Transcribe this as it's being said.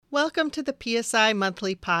Welcome to the PSI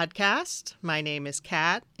Monthly Podcast. My name is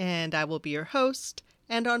Kat, and I will be your host.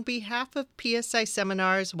 And on behalf of PSI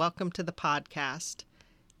Seminars, welcome to the podcast.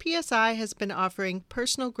 PSI has been offering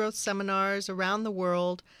personal growth seminars around the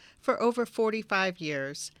world for over 45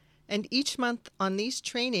 years. And each month on these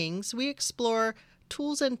trainings, we explore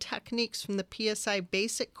tools and techniques from the PSI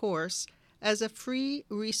Basic course as a free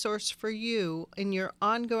resource for you in your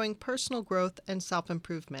ongoing personal growth and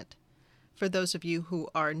self-improvement. For those of you who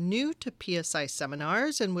are new to PSI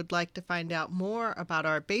seminars and would like to find out more about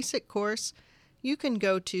our basic course, you can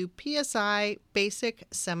go to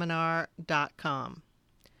psibasicseminar.com.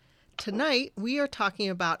 Tonight, we are talking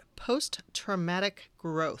about post-traumatic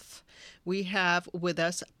growth. We have with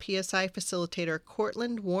us PSI facilitator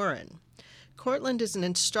Cortland Warren. Cortland is an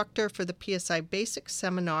instructor for the PSI Basic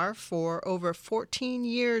Seminar for over 14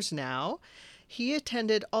 years now. He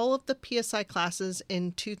attended all of the PSI classes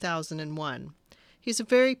in 2001. He's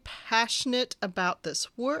very passionate about this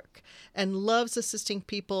work and loves assisting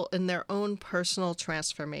people in their own personal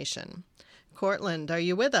transformation. Cortland, are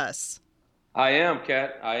you with us? I am,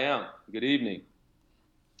 Kat. I am. Good evening.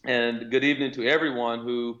 And good evening to everyone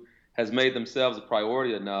who has made themselves a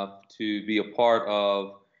priority enough to be a part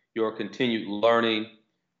of your continued learning,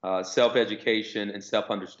 self-education, and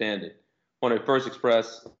self-understanding. I want to first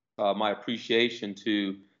express my appreciation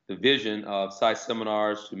to the vision of PSI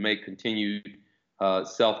Seminars to make continued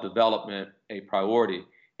self-development a priority.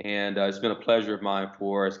 And it's been a pleasure of mine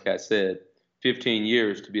for, as Kat said, 15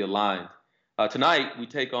 years to be aligned. Tonight, we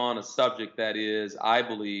take on a subject that is, I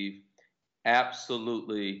believe,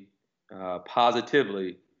 absolutely,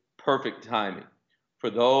 positively perfect timing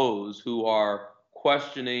for those who are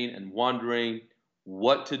questioning and wondering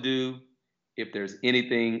what to do, if there's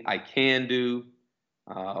anything I can do,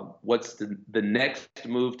 what's the next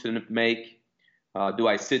move to make? Do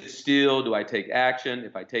I sit still? Do I take action?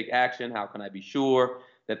 If I take action, how can I be sure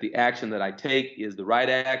that the action that I take is the right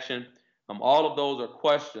action? All of those are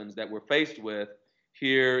questions that we're faced with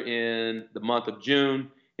here in the month of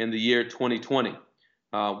June in the year 2020.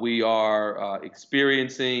 We are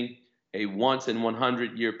experiencing a once in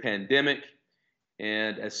 100-year pandemic.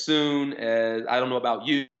 And as soon as, I don't know about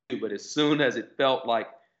you, but as soon as it felt like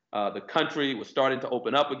the country was starting to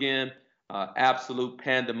open up again, absolute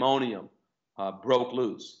pandemonium broke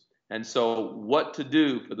loose. And so what to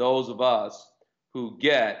do for those of us who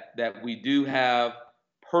get that we do have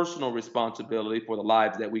personal responsibility for the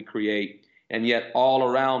lives that we create, and yet all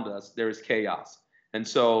around us there is chaos. And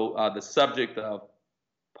so the subject of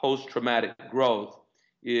post-traumatic growth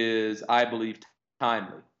is, I believe,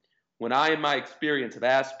 timely. When I, in my experience, have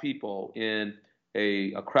asked people in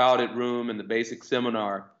a crowded room in the basic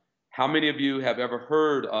seminar, how many of you have ever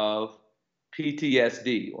heard of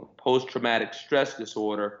PTSD or post-traumatic stress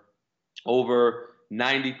disorder? Over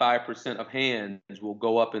 95% of hands will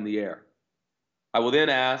go up in the air. I will then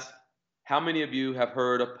ask, how many of you have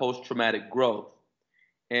heard of post-traumatic growth?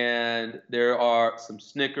 And there are some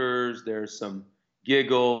snickers, there's some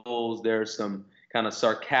giggles, there's some kind of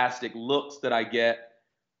sarcastic looks that I get,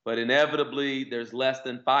 but inevitably there's less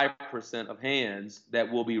than 5% of hands that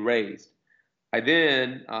will be raised. I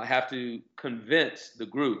then have to convince the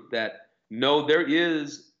group that no, there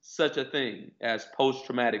is such a thing as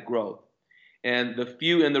post-traumatic growth. And the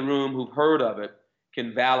few in the room who've heard of it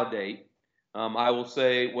can validate. I will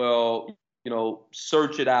say, well,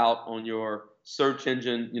 search it out on your search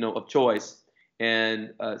engine, of choice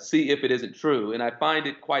and see if it isn't true. And I find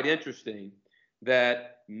it quite interesting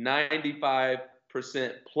that 95%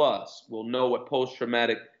 plus will know what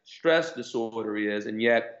post-traumatic stress disorder is, and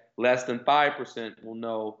yet less than 5% will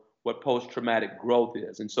know what post-traumatic growth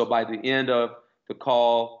is. And so by the end of the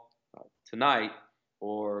call tonight,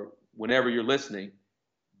 or whenever you're listening,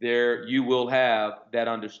 there you will have that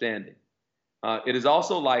understanding. It is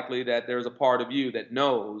also likely that there's a part of you that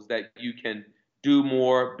knows that you can do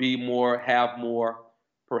more, be more, have more.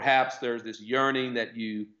 Perhaps there's this yearning that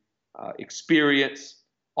you experience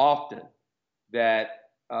often that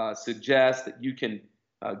suggests that you can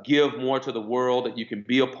give more to the world, that you can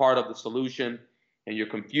be a part of the solution, and you're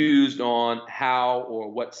confused on how or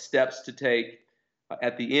what steps to take.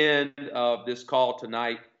 At the end of this call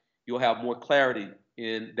tonight, you'll have more clarity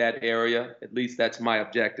in that area. At least that's my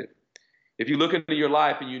objective. If you look into your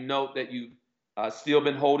life and you note that you've still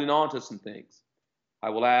been holding on to some things,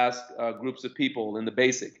 I will ask groups of people in the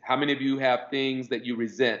basic, how many of you have things that you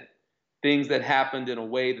resent, things that happened in a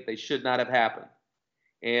way that they should not have happened?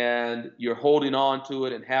 And you're holding on to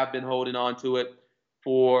it and have been holding on to it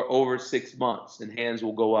for over 6 months, and hands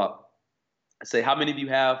will go up. I say, how many of you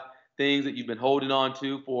have things that you've been holding on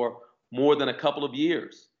to for more than a couple of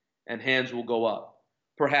years? And hands will go up.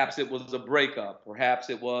 Perhaps it was a breakup. Perhaps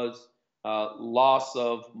it was loss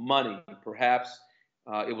of money. Perhaps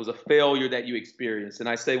it was a failure that you experienced. And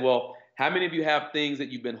I say, well, how many of you have things that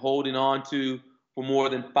you've been holding on to for more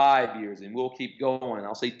than 5 years? And we'll keep going.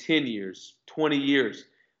 I'll say 10 years, 20 years,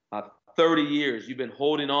 30 years. You've been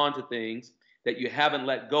holding on to things that you haven't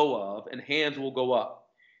let go of, and hands will go up.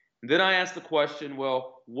 And then I ask the question,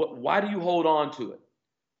 well, why do you hold on to it?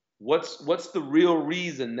 What's the real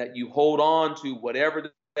reason that you hold on to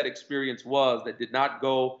whatever that experience was that did not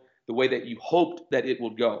go the way that you hoped that it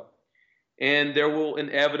would go? And there will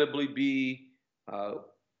inevitably be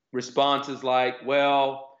responses like,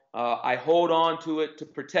 well, I hold on to it to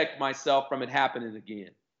protect myself from it happening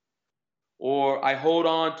again. Or I hold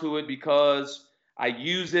on to it because I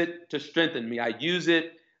use it to strengthen me. I use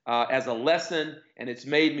it as a lesson, and it's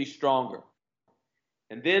made me stronger.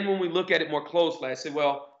 And then when we look at it more closely, I say,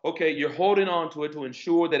 well, okay, you're holding on to it to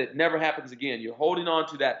ensure that it never happens again. You're holding on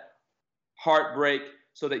to that heartbreak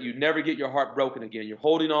so that you never get your heart broken again. You're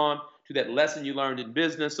holding on to that lesson you learned in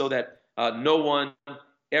business so that no one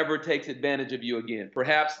ever takes advantage of you again.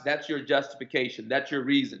 Perhaps that's your justification. That's your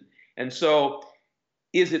reason. And so,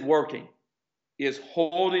 is it working? Is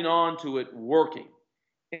holding on to it working?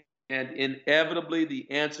 And inevitably, the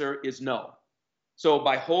answer is no. So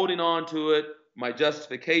by holding on to it, my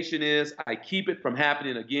justification is I keep it from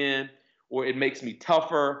happening again, or it makes me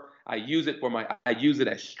tougher. I use it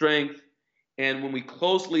as strength. And when we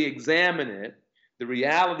closely examine it, the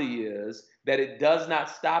reality is that it does not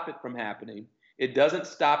stop it from happening. It doesn't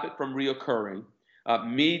stop it from reoccurring.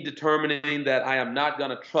 Me determining that I am not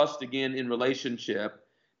going to trust again in relationship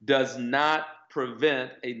does not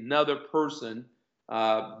prevent another person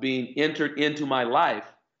being entered into my life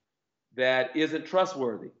that isn't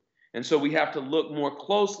trustworthy. And so we have to look more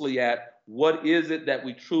closely at what is it that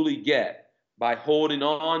we truly get by holding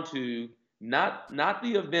on to not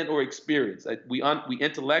the event or experience. We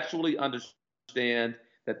intellectually understand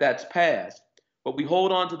that that's past, but we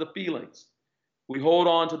hold on to the feelings. We hold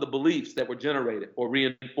on to the beliefs that were generated or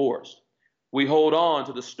reinforced. We hold on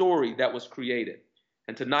to the story that was created.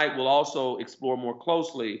 And tonight we'll also explore more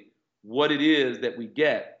closely what it is that we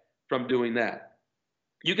get from doing that.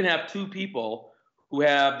 You can have two people who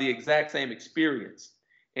have the exact same experience.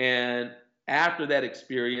 And after that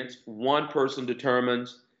experience, one person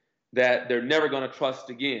determines that they're never going to trust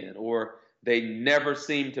again, or they never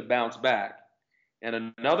seem to bounce back.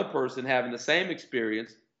 And another person having the same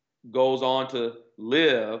experience goes on to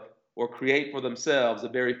live or create for themselves a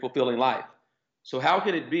very fulfilling life. So how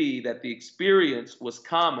can it be that the experience was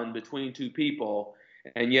common between two people,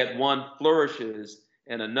 and yet one flourishes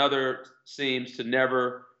and another seems to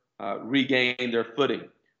never regain their footing?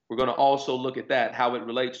 We're going to also look at that, how it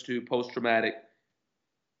relates to post-traumatic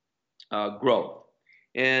growth.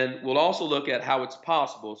 And we'll also look at how it's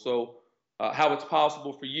possible. So how it's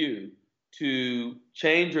possible for you to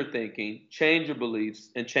change your thinking, change your beliefs,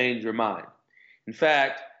 and change your mind. In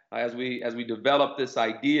fact, as we develop this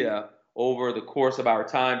idea over the course of our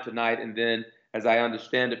time tonight, and then as I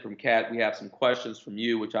understand it from Kat, we have some questions from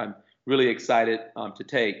you, which I'm really excited to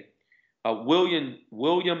take.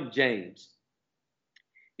 William James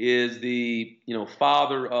is the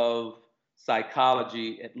father of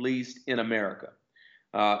psychology, at least in America.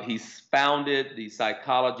 He's founded the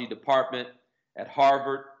psychology department at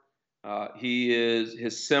Harvard.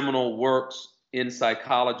 His seminal works in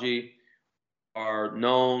psychology are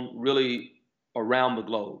known really around the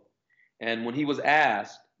globe. And when he was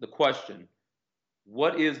asked the question,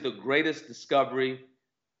 what is the greatest discovery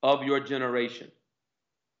of your generation?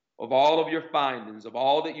 Of all of your findings, of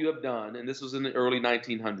all that you have done, and this was in the early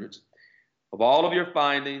 1900s, of all of your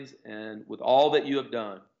findings and with all that you have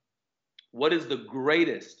done, what is the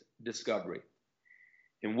greatest discovery?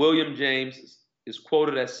 And William James is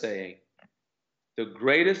quoted as saying, the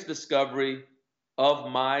greatest discovery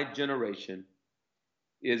of my generation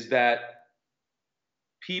is that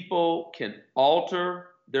people can alter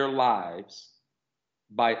their lives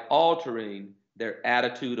by altering their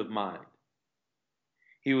attitude of mind.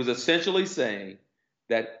 He was essentially saying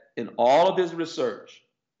that in all of his research,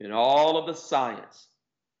 in all of the science,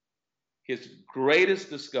 his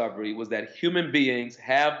greatest discovery was that human beings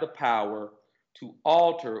have the power to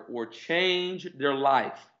alter or change their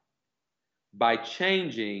life by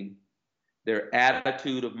changing their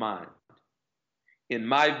attitude of mind. In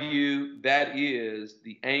my view, that is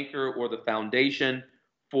the anchor or the foundation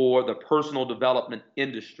for the personal development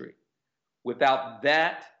industry. Without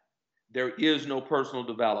that, there is no personal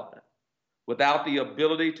development. Without the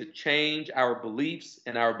ability to change our beliefs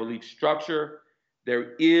and our belief structure,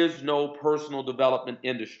 there is no personal development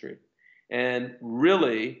industry. And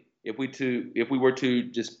really, if we were to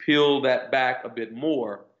just peel that back a bit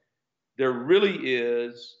more, there really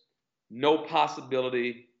is no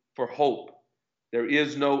possibility for hope. There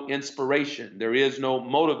is no inspiration. There is no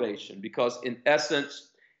motivation, because in essence,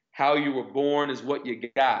 how you were born is what you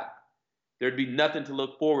got. There'd be nothing to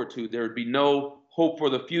look forward to. There would be no hope for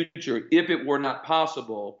the future if it were not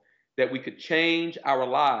possible that we could change our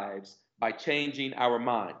lives by changing our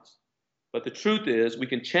minds. But the truth is, we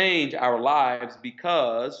can change our lives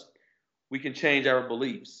because we can change our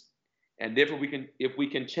beliefs. And if we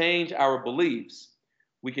can change our beliefs,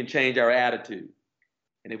 we can change our attitude.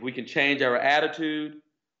 And if we can change our attitude,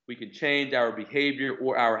 we can change our behavior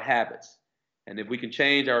or our habits. And if we can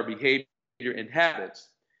change our behavior and habits,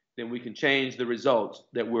 then we can change the results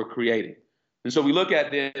that we're creating. And so we look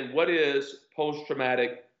at then, what is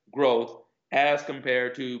post-traumatic growth as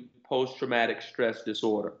compared to post-traumatic stress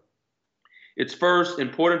disorder? It's first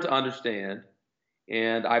important to understand,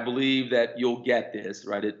 and I believe that you'll get this,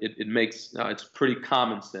 right? It makes, it's pretty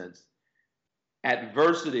common sense.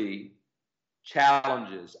 Adversity,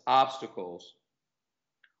 challenges, obstacles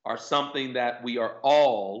are something that we are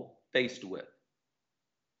all faced with,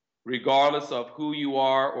 regardless of who you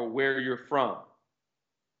are or where you're from.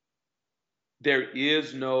 There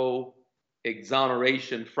is no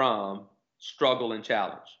exoneration from struggle and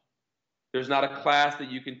challenge. There's not a class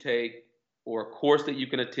that you can take or a course that you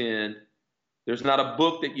can attend. There's not a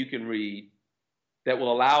book that you can read that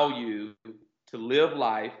will allow you to live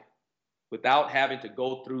life without having to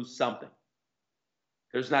go through something.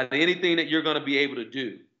 There's not anything that you're going to be able to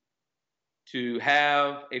do to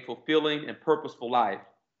have a fulfilling and purposeful life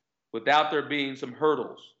without there being some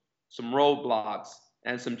hurdles, some roadblocks,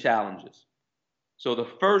 and some challenges. So the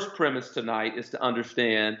first premise tonight is to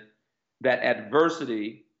understand that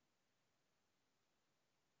adversity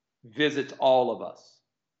visits all of us,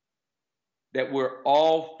 that we're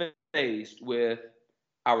all faced with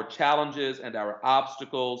our challenges and our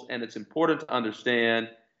obstacles, and it's important to understand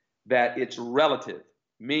that it's relative,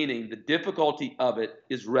 meaning the difficulty of it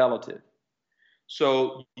is relative.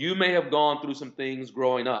 So you may have gone through some things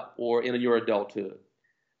growing up or in your adulthood.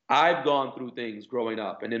 I've gone through things growing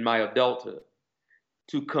up and in my adulthood.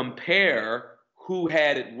 To compare who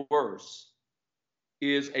had it worse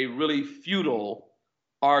is a really futile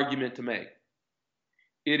argument to make.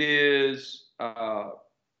 It is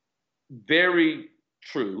very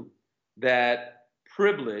true that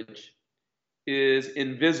privilege is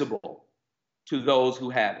invisible to those who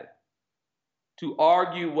have it. To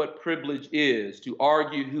argue what privilege is, to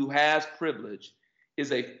argue who has privilege,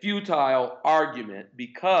 is a futile argument,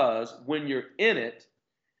 because when you're in it,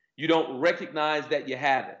 you don't recognize that you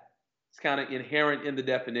have it. It's kind of inherent in the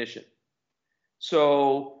definition.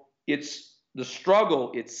 So it's the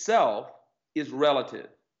struggle itself is relative.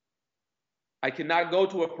 I cannot go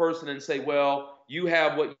to a person and say, well, you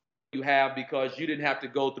have what you have because you didn't have to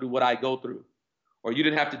go through what I go through, or you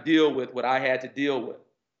didn't have to deal with what I had to deal with.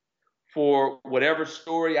 For whatever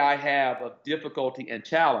story I have of difficulty and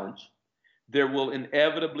challenge, there will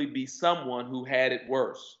inevitably be someone who had it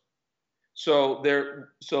worse. So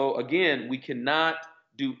again, we cannot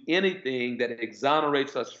do anything that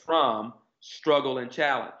exonerates us from struggle and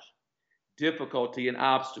challenge, difficulty and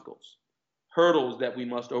obstacles, hurdles that we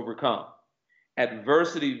must overcome.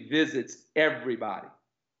 Adversity visits everybody.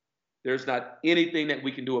 There's not anything that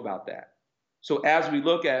we can do about that. So as we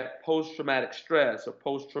look at post-traumatic stress or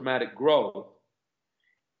post-traumatic growth,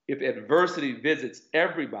 if adversity visits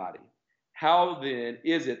everybody, how then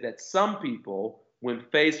is it that some people, when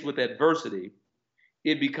faced with adversity,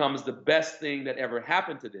 it becomes the best thing that ever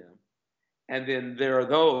happened to them? And then there are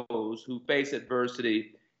those who face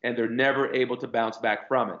adversity and they're never able to bounce back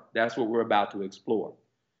from it. That's what we're about to explore.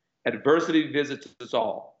 Adversity visits us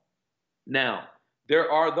all. Now,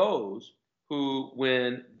 there are those who,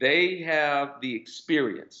 when they have the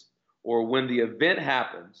experience or when the event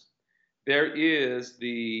happens, there is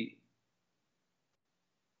the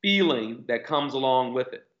feeling that comes along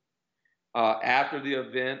with it. After the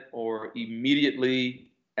event or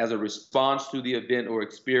immediately as a response to the event or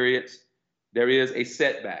experience, there is a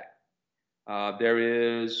setback. There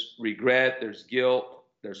is regret, there's guilt,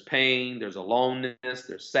 there's pain, there's aloneness,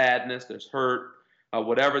 there's sadness, there's hurt,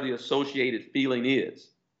 whatever the associated feeling is.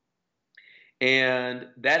 And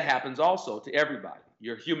that happens also to everybody.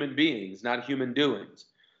 You're human beings, not human doings.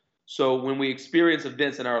 So when we experience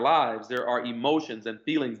events in our lives, there are emotions and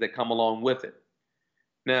feelings that come along with it.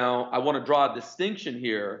 Now, I want to draw a distinction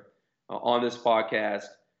here on this podcast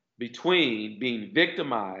between being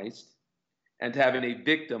victimized and having a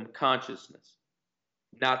victim consciousness.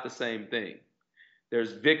 Not the same thing.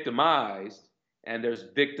 There's victimized and there's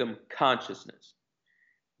victim consciousness.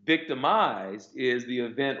 Victimized is the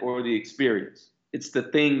event or the experience. It's the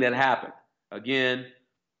thing that happened. Again,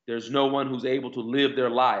 there's no one who's able to live their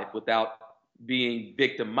life without being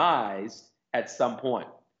victimized at some point.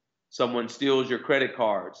 Someone steals your credit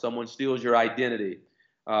card, someone steals your identity,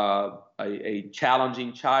 a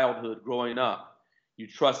challenging childhood growing up. You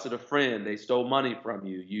trusted a friend, they stole money from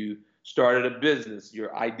you. You started a business,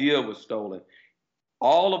 your idea was stolen.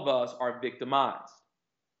 All of us are victimized.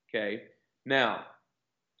 Okay. Now,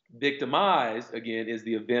 victimized, again, is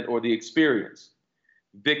the event or the experience.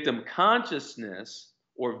 Victim consciousness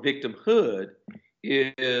or victimhood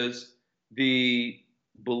is the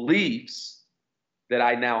beliefs that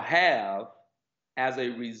I now have as a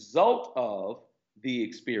result of the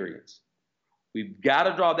experience. We've got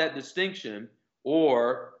to draw that distinction,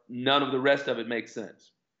 or none of the rest of it makes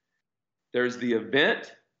sense. There's the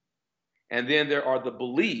event, and then there are the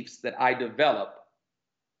beliefs that I develop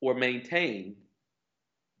or maintain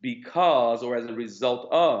because or as a result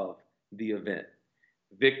of the event.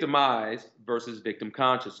 Victimized versus victim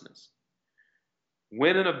consciousness.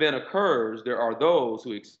 When an event occurs, there are those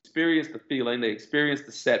who experience the feeling, they experience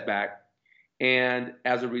the setback, and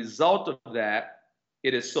as a result of that,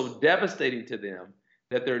 it is so devastating to them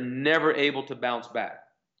that they're never able to bounce back.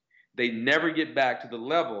 They never get back to the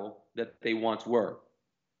level that they once were.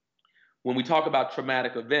 When we talk about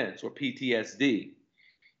traumatic events or PTSD,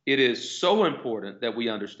 it is so important that we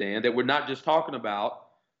understand that we're not just talking about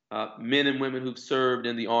men and women who've served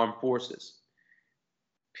in the armed forces.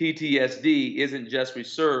 PTSD isn't just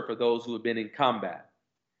reserved for those who have been in combat.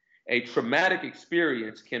 A traumatic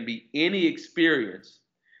experience can be any experience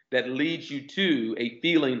that leads you to a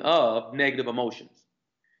feeling of negative emotions,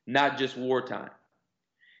 not just wartime.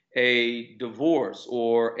 A divorce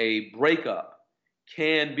or a breakup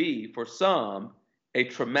can be, for some, a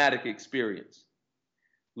traumatic experience.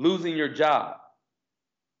 Losing your job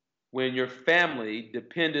when your family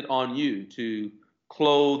depended on you to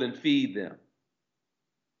clothe and feed them,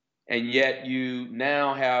 and yet you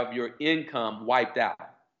now have your income wiped out.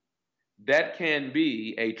 That can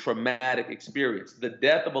be a traumatic experience. The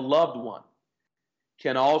death of a loved one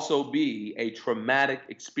can also be a traumatic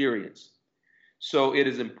experience. So it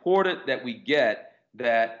is important that we get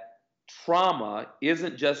that trauma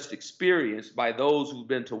isn't just experienced by those who've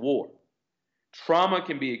been to war. Trauma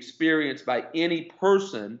can be experienced by any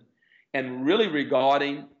person and really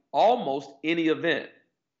regarding almost any event.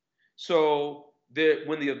 So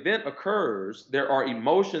when the event occurs, there are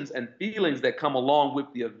emotions and feelings that come along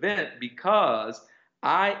with the event because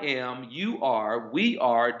I am, you are, we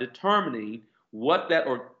are determining what that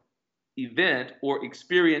event or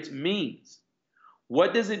experience means.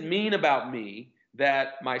 What does it mean about me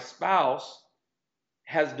that my spouse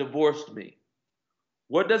has divorced me?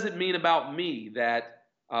 What does it mean about me that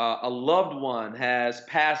a loved one has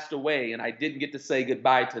passed away and I didn't get to say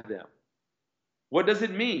goodbye to them? What does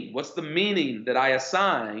it mean? What's the meaning that I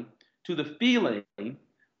assign to the feeling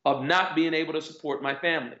of not being able to support my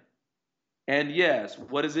family? And yes,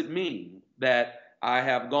 what does it mean that I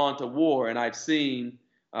have gone to war and I've seen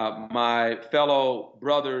my fellow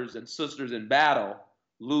brothers and sisters in battle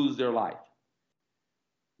lose their life?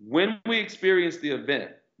 When we experience the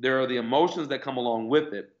event, there are the emotions that come along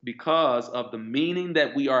with it because of the meaning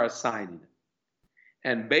that we are assigning it.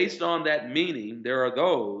 And based on that meaning, there are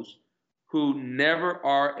those who never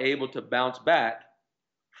are able to bounce back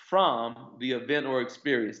from the event or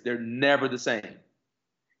experience. They're never the same.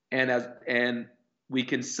 And we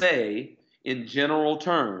can say in general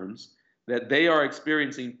terms that they are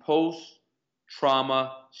experiencing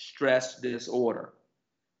post-trauma stress disorder.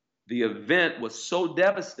 The event was so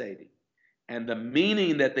devastating, and the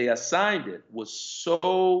meaning that they assigned it was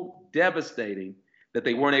so devastating that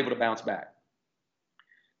they weren't able to bounce back.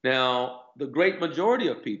 Now, the great majority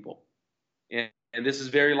of people, and this is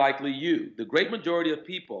very likely you, the great majority of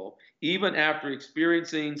people, even after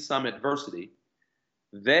experiencing some adversity,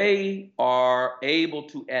 they are able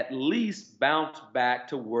to at least bounce back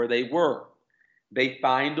to where they were. They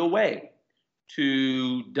find a way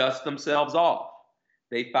to dust themselves off.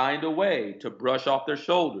 They find a way to brush off their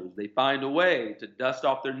shoulders. They find a way to dust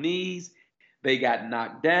off their knees. They got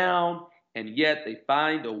knocked down, and yet they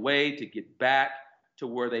find a way to get back to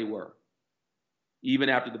where they were. Even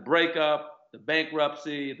after the breakup, the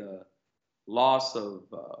bankruptcy, the loss of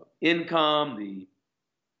income, the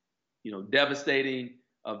devastating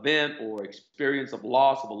event or experience of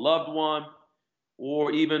loss of a loved one,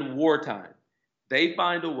 or even wartime, they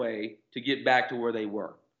find a way to get back to where they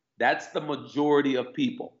were. That's the majority of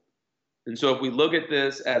people. And so if we look at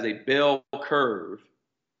this as a bell curve,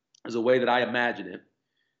 as a way that I imagine it,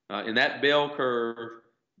 in that bell curve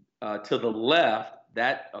to the left,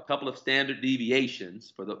 a couple of standard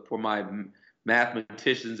deviations for my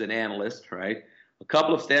mathematicians and analysts, right? A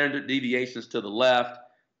couple of standard deviations to the left,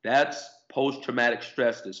 that's post-traumatic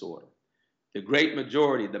stress disorder. The great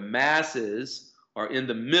majority, the masses, are in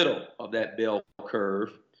the middle of that bell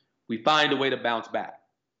curve. We find a way to bounce back.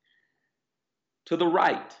 To the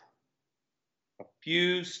right, a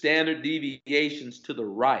few standard deviations to the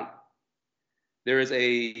right, there is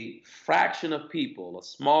a fraction of people, a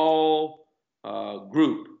small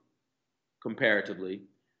group comparatively,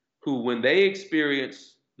 who when they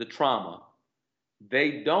experience the trauma,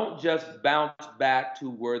 they don't just bounce back to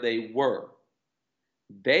where they were.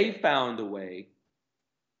 They found a way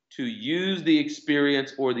to use the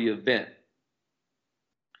experience or the event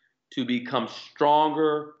to become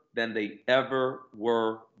stronger than they ever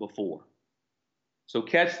were before. So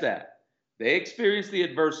catch that. They experienced the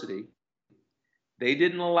adversity. They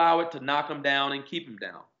didn't allow it to knock them down and keep them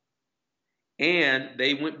down. And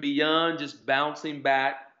they went beyond just bouncing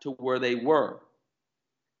back to where they were.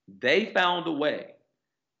 They found a way.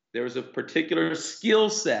 There was a particular skill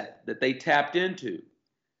set that they tapped into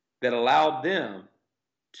that allowed them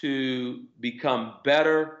to become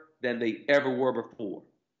better than they ever were before.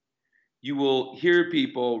 You will hear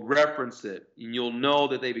people reference it, and you'll know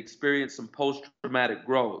that they've experienced some post-traumatic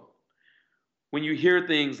growth. When you hear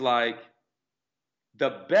things like,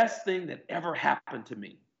 the best thing that ever happened to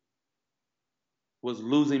me was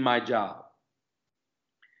losing my job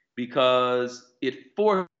because it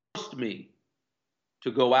forced me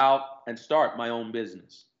to go out and start my own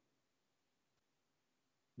business.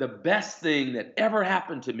 The best thing that ever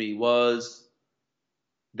happened to me was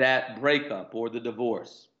that breakup or the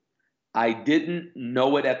divorce. I didn't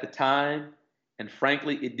know it at the time, and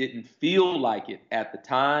frankly, it didn't feel like it at the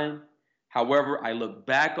time. However, I look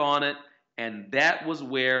back on it, and that was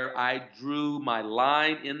where I drew my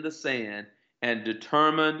line in the sand and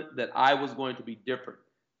determined that I was going to be different.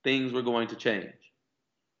 Things were going to change.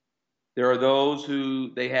 There are those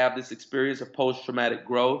who they have this experience of post-traumatic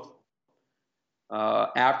growth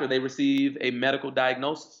after they receive a medical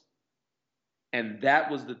diagnosis. And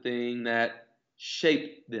that was the thing that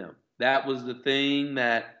shaped them. That was the thing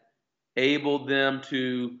that enabled them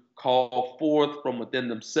to call forth from within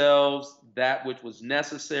themselves that which was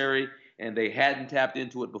necessary, and they hadn't tapped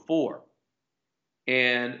into it before.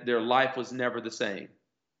 And their life was never the same.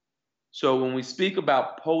 So when we speak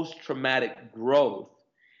about post-traumatic growth,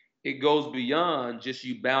 it goes beyond just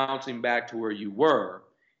you bouncing back to where you were.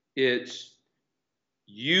 It's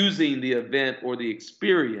using the event or the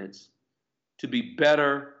experience to be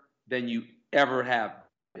better than you ever have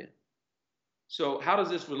been. So how does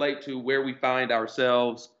this relate to where we find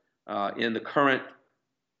ourselves in the current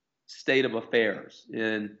state of affairs,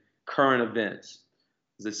 in current events?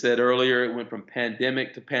 As I said earlier, it went from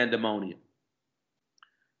pandemic to pandemonium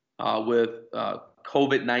with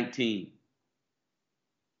COVID-19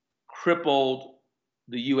 crippled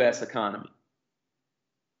the U.S. economy.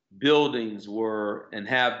 Buildings were and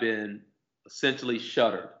have been essentially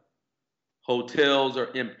shuttered. Hotels are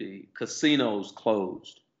empty. Casinos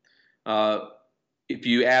closed. If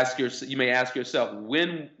you ask you may ask yourself,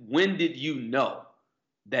 when did you know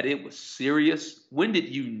that it was serious? When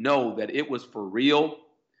did you know that it was for real?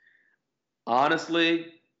 Honestly,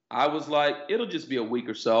 I was like, it'll just be a week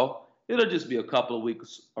or so. It'll just be a couple of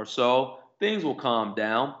weeks or so. Things will calm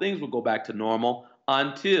down. Things will go back to normal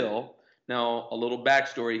until, now a little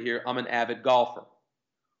backstory here, I'm an avid golfer.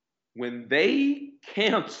 When they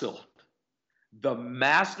canceled the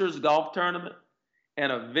Masters golf tournament, an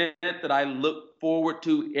event that I look forward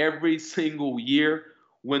to every single year,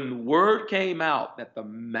 when word came out that the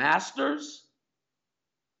Masters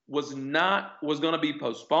was going to be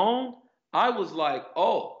postponed, I was like,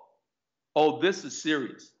 oh, this is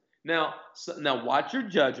serious. Now watch your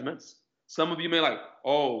judgments. Some of you may like,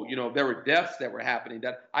 oh, there were deaths that were happening.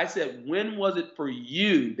 That I said, when was it for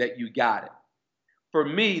you that you got it? For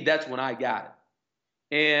me, that's when I got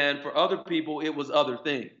it. And for other people, it was other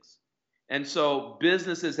things. And so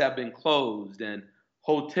businesses have been closed and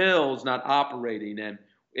hotels not operating. And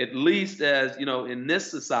at least as, in this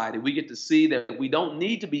society, we get to see that we don't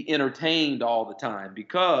need to be entertained all the time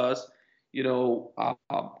because,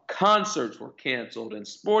 concerts were canceled and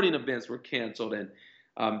sporting events were canceled and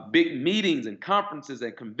big meetings and conferences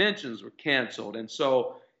and conventions were canceled. And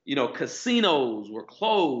so, casinos were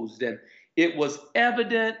closed, and it was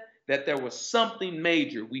evident that there was something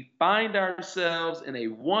major. We find ourselves in a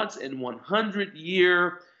once in 100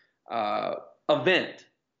 year event.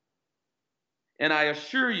 And I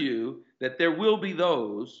assure you that there will be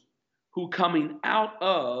those who, coming out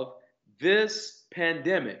of this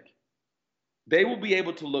pandemic, they will be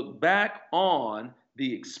able to look back on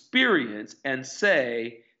the experience and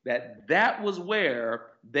say that that was where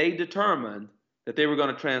they determined that they were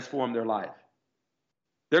going to transform their life.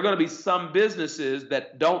 There are going to be some businesses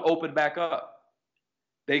that don't open back up.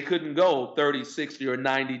 They couldn't go 30, 60, or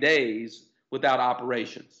 90 days without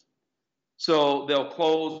operations. So they'll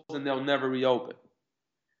close and they'll never reopen.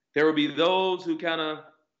 There will be those who kind of,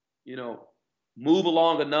 move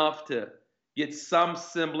along enough to get some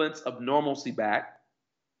semblance of normalcy back.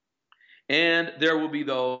 And there will be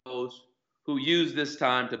those who use this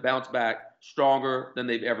time to bounce back stronger than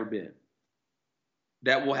they've ever been.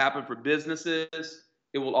 That will happen for businesses.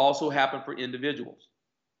 It will also happen for individuals.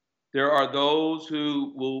 There are those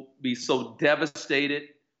who will be so devastated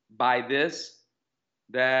by this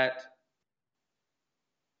that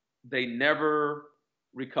they never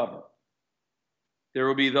recover. There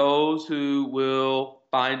will be those who will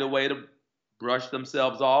find a way to brush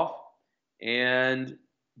themselves off and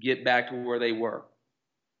get back to where they were.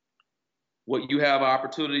 What you have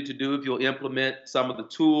opportunity to do if you'll implement some of the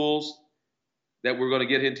tools that we're going to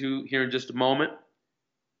get into here in just a moment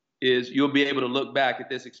is you'll be able to look back at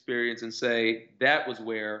this experience and say, that was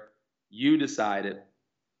where you decided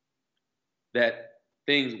that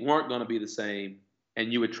things weren't going to be the same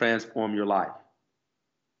and you would transform your life.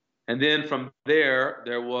 And then from there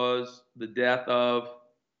was the death of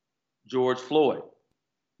George Floyd.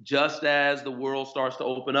 Just as the world starts to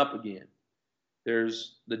open up again,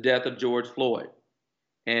 there's the death of George Floyd.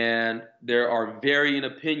 And there are varying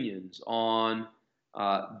opinions on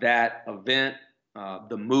that event,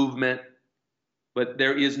 the movement, but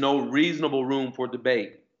there is no reasonable room for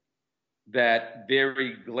debate that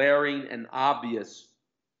very glaring and obvious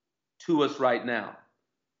to us right now,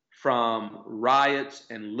 from riots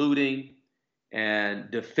and looting and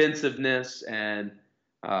defensiveness and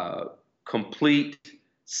complete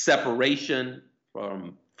separation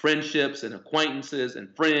from friendships and acquaintances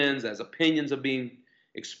and friends as opinions are being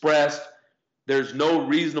expressed. There's no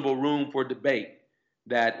reasonable room for debate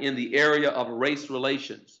that in the area of race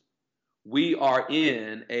relations, we are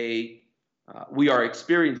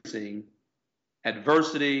experiencing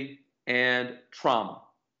adversity and trauma.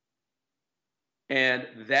 And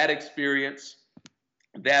that experience,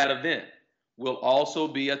 that event, will also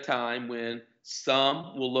be a time when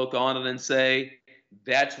some will look on it and say,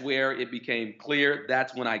 that's where it became clear.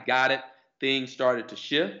 That's when I got it. Things started to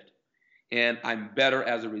shift, and I'm better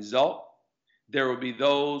as a result. There will be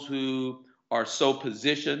those who are so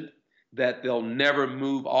positioned that they'll never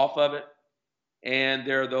move off of it. And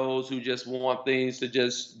there are those who just want things to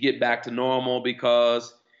just get back to normal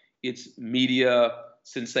because it's media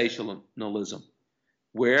sensationalism.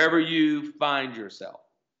 Wherever you find yourself,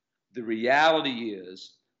 the reality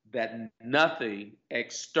is that nothing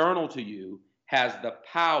external to you has the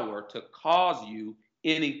power to cause you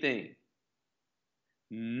anything.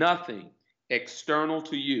 Nothing external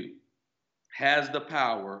to you has the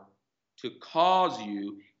power to cause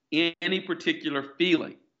you any particular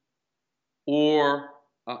feeling or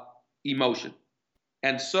emotion.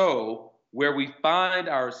 And so where we find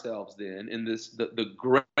ourselves then in this the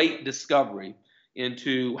great discovery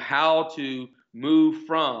into how to move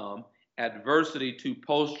from adversity to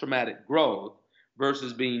post-traumatic growth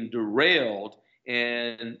versus being derailed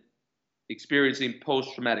and experiencing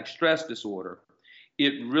post-traumatic stress disorder,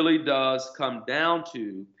 it really does come down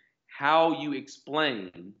to how you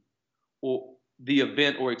explain the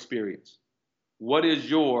event or experience. What is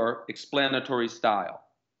your explanatory style?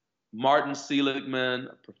 Martin Seligman,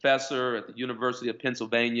 a professor at the University of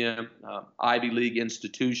Pennsylvania, Ivy League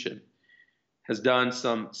institution, has done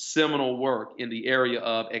some seminal work in the area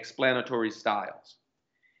of explanatory styles.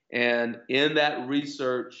 And in that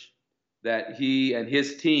research that he and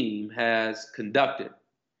his team has conducted,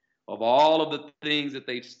 of all of the things that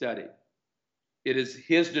they've studied, it is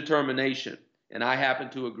his determination, and I happen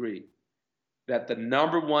to agree, that the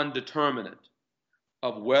number one determinant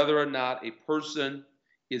of whether or not a person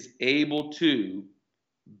is able to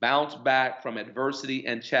bounce back from adversity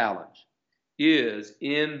and challenge is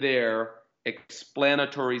in their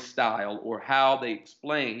explanatory style, or how they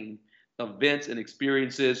explain events and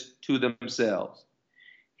experiences to themselves.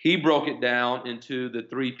 He broke it down into the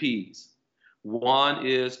 3 P's. One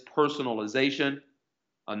is personalization,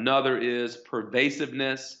 another is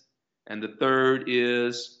pervasiveness, and the third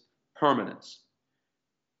is permanence.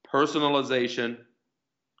 Personalization,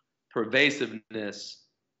 pervasiveness,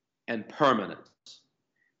 and permanence.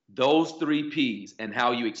 Those 3 P's and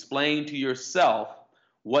how you explain to yourself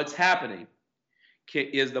what's happening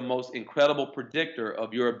is the most incredible predictor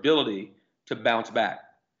of your ability to bounce back.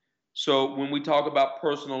 So when we talk about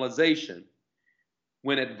personalization,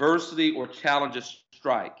 when adversity or challenges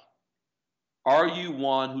strike, Are you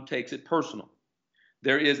one who takes it personal?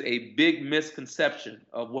 There is a big misconception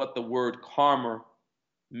of what the word karma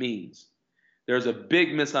means. There's a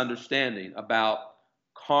big misunderstanding about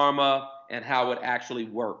karma and how it actually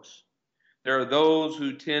works. There are those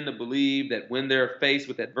who tend to believe that when they're faced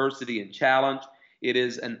with adversity and challenge, it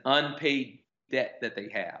is an unpaid debt that they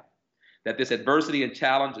have. That this adversity and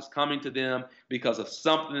challenge is coming to them because of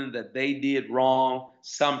something that they did wrong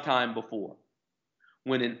sometime before.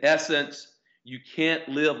 When in essence, you can't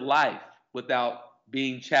live life without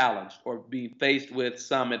being challenged or being faced with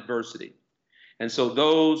some adversity. And so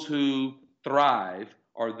those who thrive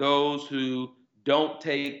are those who don't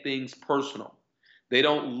take things personal. They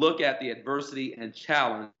don't look at the adversity and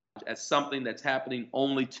challenge as something that's happening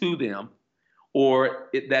only to them or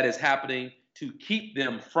that is happening to keep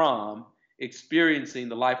them from experiencing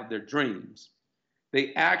the life of their dreams.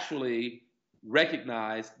 They actually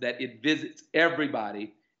recognize that it visits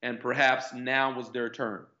everybody and perhaps now was their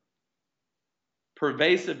turn.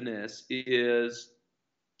 Pervasiveness is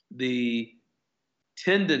the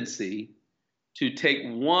tendency to take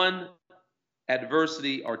one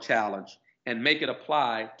adversity or challenge and make it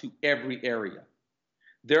apply to every area.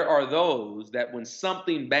 There are those that when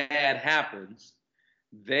something bad happens,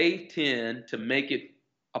 they tend to make it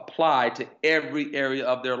apply to every area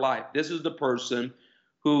of their life. This is the person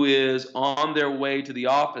who is on their way to the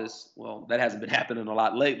office. Well, that hasn't been happening a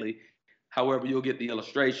lot lately. However, you'll get the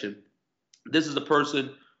illustration. This is the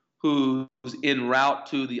person who's en route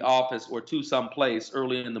to the office or to some place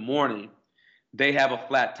early in the morning. They have a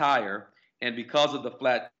flat tire, and because of the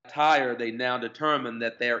flat tire, they now determine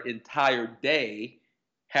that their entire day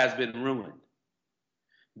has been ruined.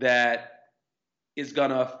 That is going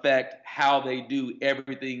to affect how they do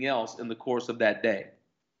everything else in the course of that day.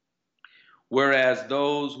 Whereas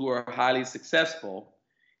those who are highly successful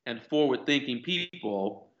and forward-thinking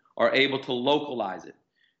people are able to localize it.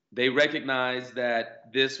 They recognize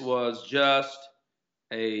that this was just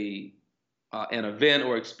an event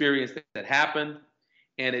or experience that happened,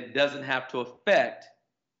 and it doesn't have to affect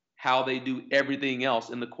how they do everything else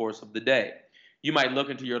in the course of the day. You might look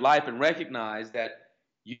into your life and recognize that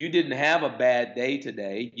you didn't have a bad day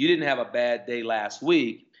today. You didn't have a bad day last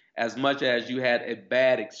week as much as you had a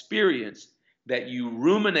bad experience that you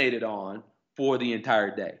ruminated on for the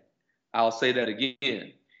entire day. I'll say that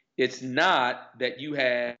again. It's not that you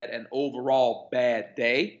had an overall bad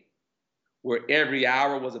day where every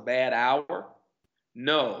hour was a bad hour.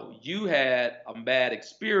 No, you had a bad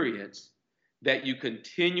experience that you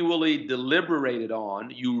continually deliberated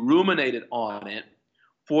on, you ruminated on it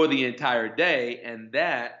for the entire day, and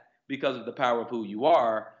that, because of the power of who you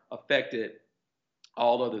are, affected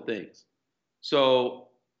all other things. So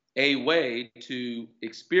a way to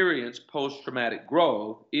experience post-traumatic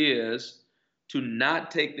growth is to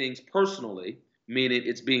not take things personally, meaning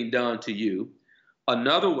it's being done to you.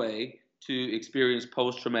 Another way to experience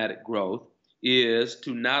post-traumatic growth is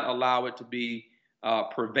to not allow it to be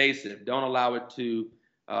pervasive. Don't allow it to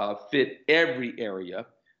fit every area.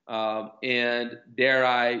 And dare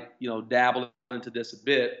I, dabble into this a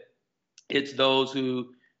bit. It's those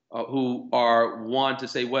who are one to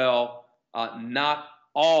say, well, not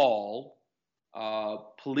all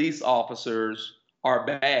police officers are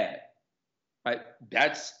bad. Right?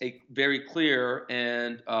 That's a very clear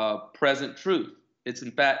and present truth. It's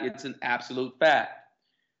an absolute fact.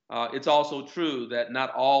 It's also true that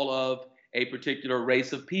not all of a particular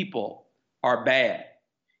race of people are bad.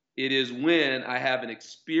 It is when I have an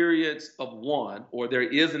experience of one, or there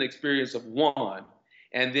is an experience of one,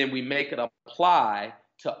 and then we make it apply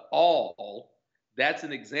to all. That's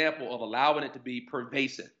an example of allowing it to be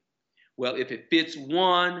pervasive. Well, if it fits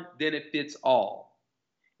one, then it fits all.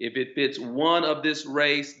 If it fits one of this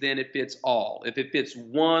race, then it fits all. If it fits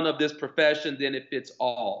one of this profession, then it fits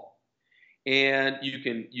all. And you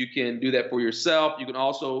can do that for yourself. You can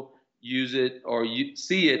also use it or you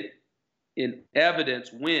see it in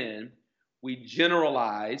evidence when we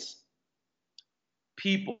generalize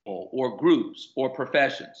people or groups or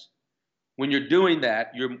professions. When you're doing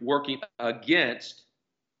that, you're working against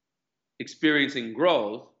experiencing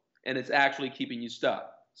growth, and it's actually keeping you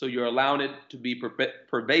stuck. So you're allowing it to be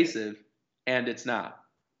pervasive, and it's not.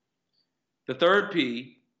 The third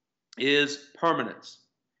P is permanence,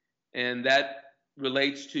 and that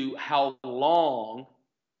relates to how long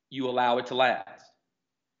you allow it to last.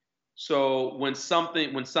 So when some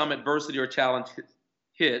adversity or challenge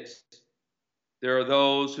hits, there are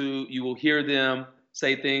those who you will hear them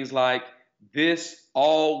say things like, "This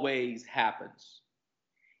always happens.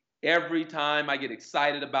 Every time I get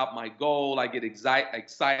excited about my goal, I get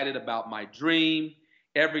excited about my dream,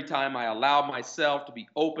 every time I allow myself to be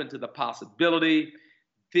open to the possibility,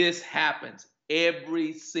 this happens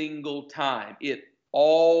every single time. It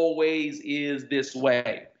always is this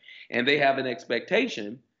way. And they have an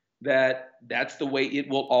expectation that that's the way it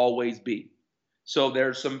will always be. So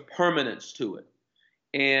there's some permanence to it.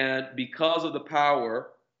 And because of the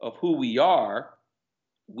power of who we are,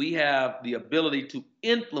 we have the ability to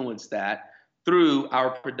influence that through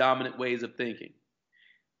our predominant ways of thinking.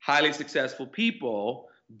 Highly successful people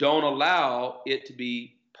don't allow it to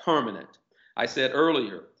be permanent. I said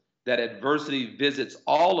earlier that adversity visits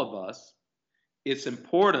all of us. It's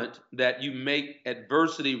important that you make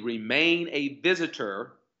adversity remain a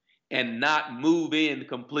visitor and not move in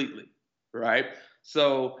completely, right?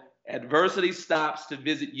 So adversity stops to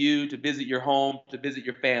visit you, to visit your home, to visit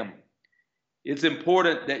your family. It's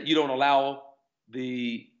important that you don't allow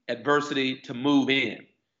the adversity to move in,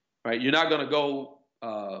 right? You're not going to go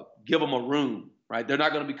give them a room, right? They're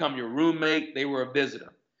not going to become your roommate. They were a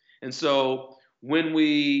visitor. And so when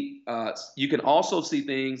you can also see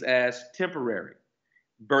things as temporary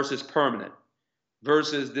versus permanent,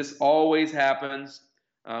 versus this always happens.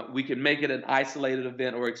 We can make it an isolated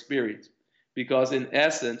event or experience because in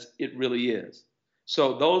essence, it really is.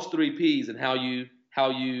 So those three P's and how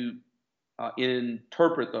you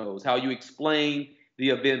interpret those, how you explain the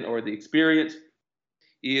event or the experience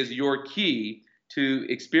is your key to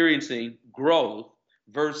experiencing growth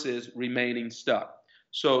versus remaining stuck.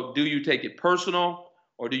 So, do you take it personal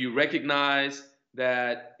or do you recognize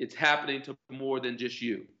that it's happening to more than just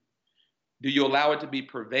you? Do you allow it to be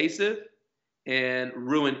pervasive and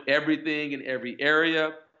ruin everything in every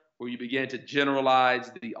area where you begin to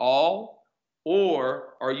generalize the all?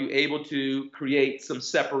 Or are you able to create some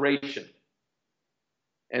separation?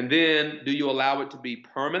 And then do you allow it to be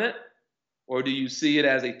permanent or do you see it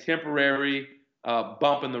as a temporary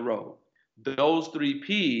bump in the road? Those three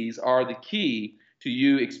P's are the key to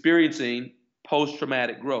you experiencing post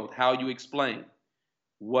traumatic growth, how you explain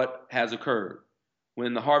what has occurred.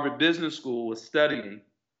 When the Harvard Business School was studying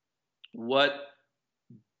what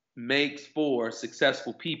makes for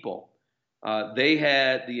successful people, they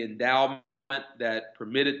had the endowment that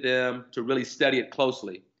permitted them to really study it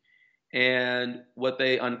closely. And what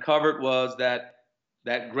they uncovered was that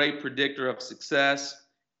that great predictor of success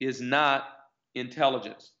is not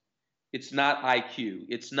intelligence. It's not IQ.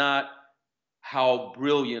 It's not how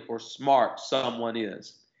brilliant or smart someone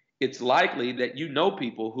is. It's likely that you know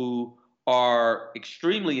people who are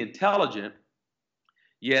extremely intelligent,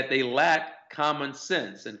 yet they lack common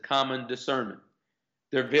sense and common discernment.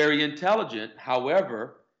 They're very intelligent,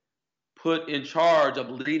 however, put in charge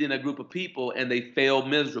of leading a group of people and they fail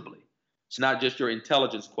miserably. It's not just your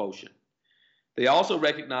intelligence quotient. They also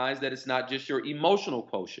recognize that it's not just your emotional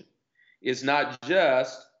quotient. It's not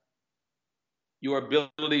just your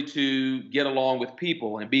ability to get along with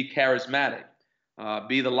people and be charismatic,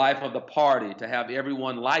 be the life of the party, to have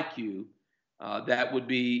everyone like you. That would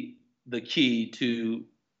be the key to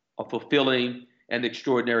a fulfilling and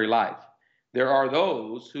extraordinary life. There are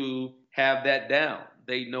those who have that down.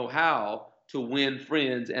 They know how to win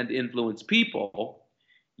friends and influence people,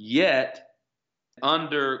 yet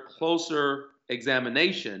under closer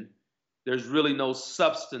examination, there's really no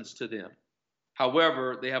substance to them.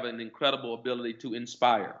 However, they have an incredible ability to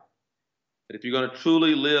inspire. But if you're going to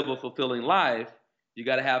truly live a fulfilling life, you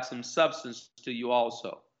got to have some substance to you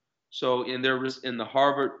also. So in the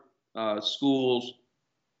Harvard School's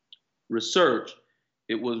research,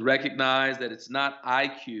 it was recognized that it's not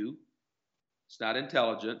IQ, it's not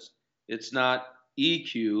intelligence, it's not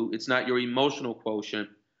EQ, it's not your emotional quotient.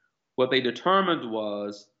 What they determined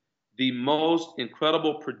was the most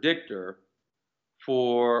incredible predictor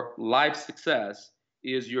for life success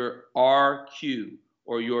is your RQ,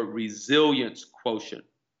 or your resilience quotient.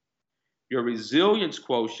 Your resilience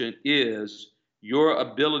quotient is your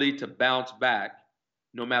ability to bounce back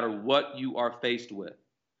no matter what you are faced with,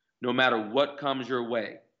 no matter what comes your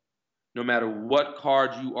way, no matter what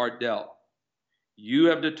cards you are dealt. You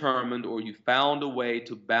have determined or you found a way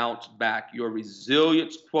to bounce back. Your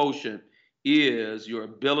resilience quotient is your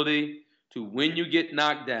ability to, when you get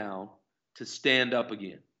knocked down, to stand up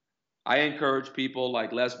again. I encourage people,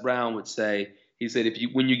 like Les Brown would say, he said,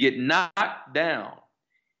 when you get knocked down,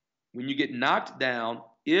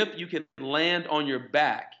 if you can land on your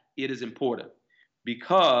back, it is important.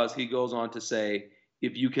 Because he goes on to say,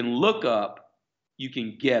 if you can look up, you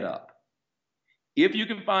can get up. If you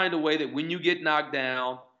can find a way that when you get knocked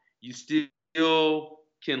down, you still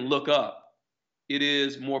can look up, it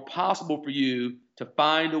is more possible for you to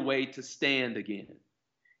find a way to stand again.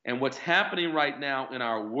 And what's happening right now in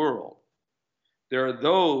our world, There are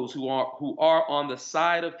those who are on the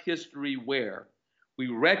side of history where we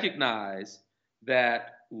recognize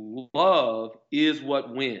that love is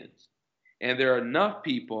what wins. And there are enough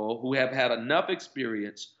people who have had enough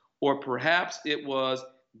experience, or perhaps it was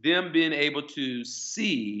them being able to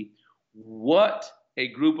see what a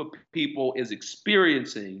group of people is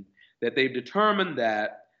experiencing, that they've determined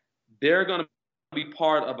that they're going to be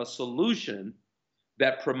part of a solution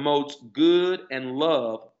that promotes good and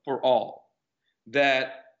love for all.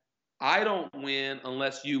 That I don't win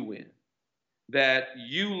unless you win. That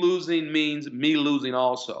you losing means me losing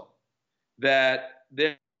also. That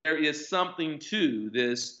there is something to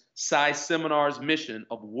this Psi Seminar's mission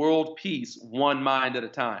of world peace, one mind at a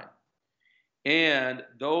time. And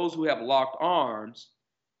those who have locked arms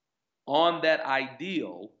on that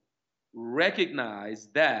ideal recognize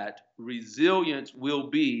that resilience will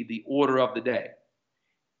be the order of the day.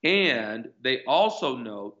 And they also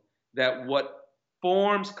note that what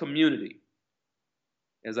forms community,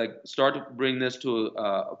 as I start to bring this to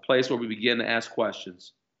a place where we begin to ask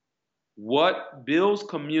questions, what builds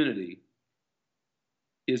community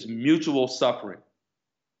is mutual suffering.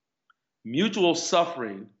 Mutual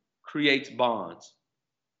suffering creates bonds.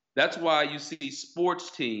 That's why you see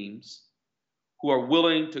sports teams who are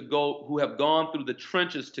willing to go, who have gone through the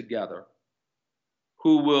trenches together,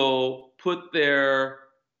 who will put their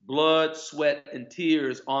blood, sweat, and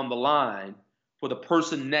tears on the line for the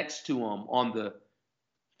person next to them on the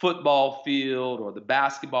football field or the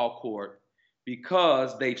basketball court,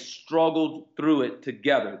 because they've struggled through it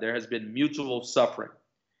together. There has been mutual suffering.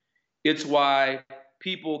 It's why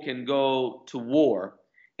people can go to war,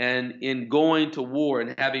 and in going to war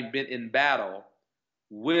and having been in battle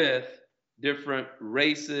with different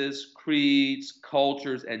races, creeds,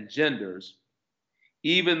 cultures, and genders,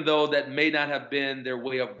 even though that may not have been their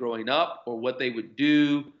way of growing up or what they would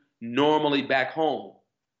do normally back home,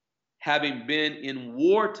 having been in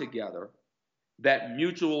war together, that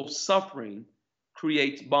mutual suffering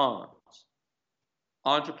creates bonds.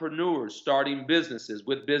 Entrepreneurs starting businesses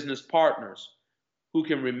with business partners who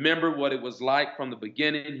can remember what it was like from the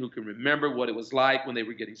beginning, who can remember what it was like when they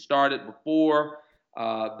were getting started, before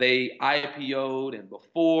they IPO'd and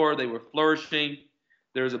before they were flourishing.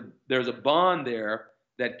 There's a bond there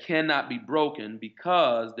that cannot be broken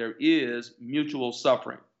because there is mutual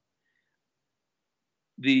suffering.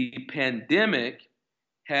 The pandemic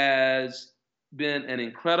has been an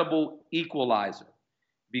incredible equalizer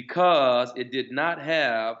because it did not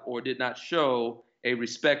have or did not show a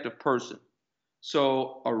respect of person.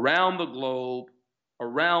 So around the globe,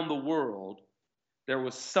 around the world, there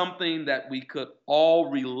was something that we could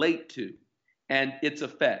all relate to and its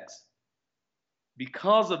effects.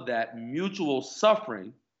 Because of that mutual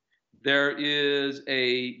suffering, there is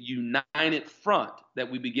a united front that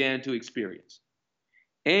we began to experience.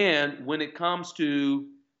 And when it comes to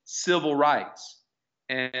civil rights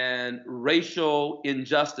and racial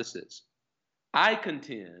injustices, I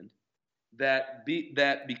contend that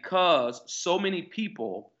because so many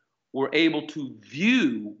people were able to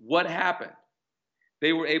view what happened,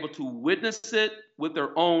 they were able to witness it with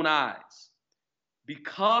their own eyes.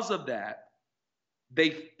 Because of that,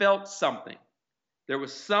 they felt something. There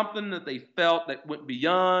was something that they felt that went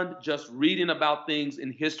beyond just reading about things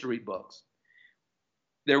in history books.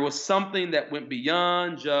 There was something that went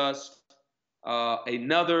beyond just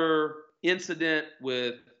another incident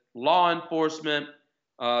with law enforcement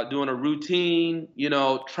doing a routine,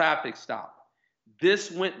 traffic stop.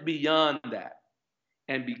 This went beyond that.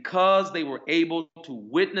 And because they were able to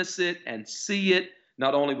witness it and see it,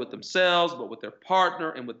 not only with themselves, but with their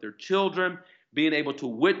partner and with their children, being able to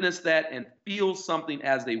witness that and feel something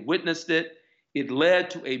as they witnessed it, it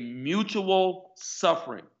led to a mutual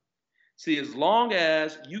suffering. See, as long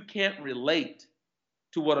as you can't relate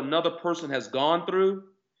to what another person has gone through,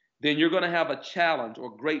 then you're going to have a challenge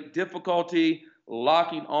or great difficulty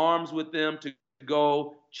locking arms with them to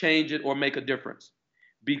go change it or make a difference.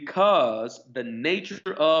 Because the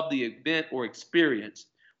nature of the event or experience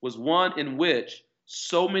was one in which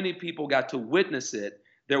so many people got to witness it,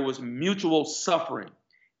 there was mutual suffering.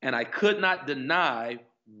 And I could not deny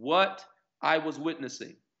what I was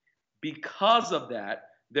witnessing. Because of that,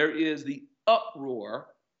 there is the uproar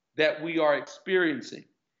that we are experiencing.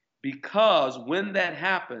 Because when that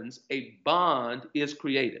happens, a bond is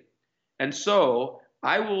created. And so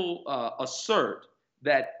I will assert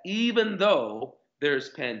that even though there's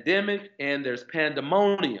pandemic and there's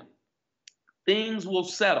pandemonium, things will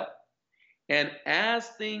settle. And as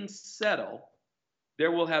things settle,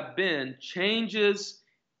 there will have been changes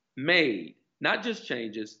made, not just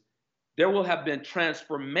changes, there will have been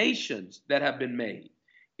transformations that have been made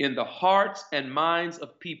in the hearts and minds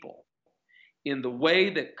of people, in the way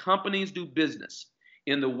that companies do business,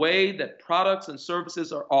 in the way that products and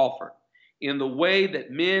services are offered, in the way that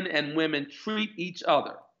men and women treat each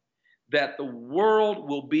other, that the world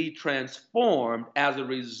will be transformed as a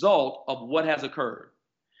result of what has occurred.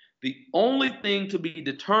 The only thing to be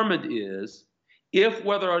determined is if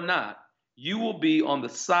whether or not you will be on the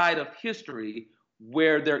side of history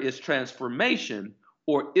where there is transformation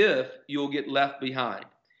or if you'll get left behind.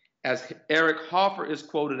 As Eric Hoffer is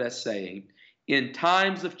quoted as saying, in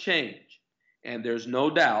times of change, and there's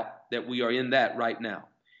no doubt that we are in that right now,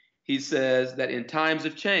 he says that in times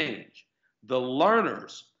of change, the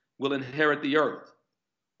learners will inherit the earth,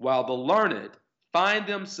 while the learned find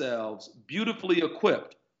themselves beautifully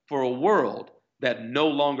equipped for a world that no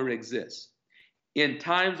longer exists. In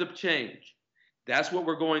times of change, that's what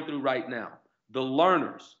we're going through right now. The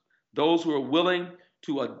learners, those who are willing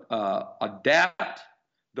to adapt,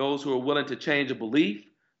 those who are willing to change a belief,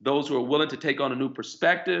 those who are willing to take on a new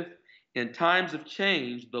perspective. In times of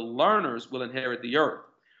change, the learners will inherit the earth,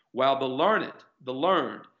 while the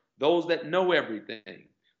learned, those that know everything,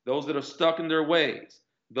 those that are stuck in their ways,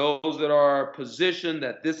 those that are positioned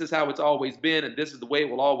that this is how it's always been and this is the way it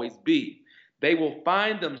will always be, they will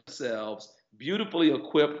find themselves beautifully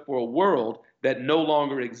equipped for a world that no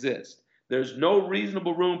longer exists. There's no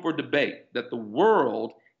reasonable room for debate that the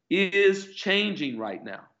world is changing right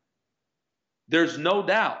now. There's no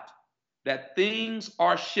doubt that things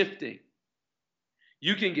are shifting.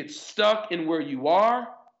 You can get stuck in where you are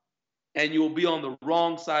and you'll be on the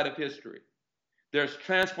wrong side of history. There's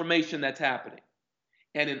transformation that's happening.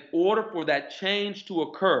 And in order for that change to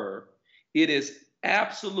occur, it is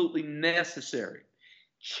absolutely necessary.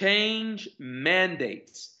 Change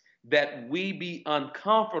mandates that we be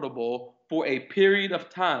uncomfortable for a period of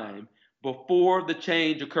time before the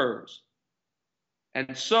change occurs.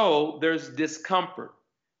 And so there's discomfort,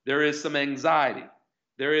 there is some anxiety,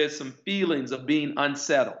 there is some feelings of being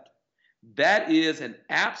unsettled. That is an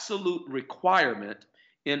absolute requirement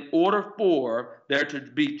in order for there to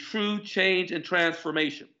be true change and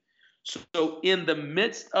transformation. So in the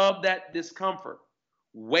midst of that discomfort,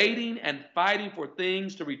 waiting and fighting for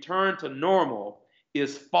things to return to normal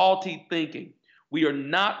is faulty thinking. We are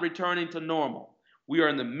not returning to normal. We are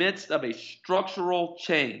in the midst of a structural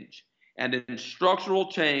change. And in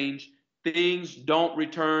structural change, things don't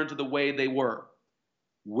return to the way they were.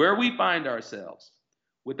 Where we find ourselves,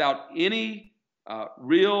 without any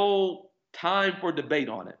real time for debate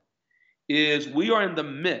on it, is we are in the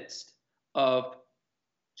midst of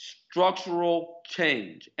structural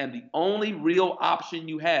change. And the only real option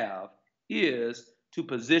you have is to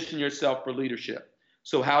position yourself for leadership.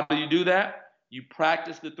 So how do you do that? You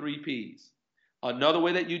practice the 3 Ps. Another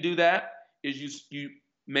way that you do that is you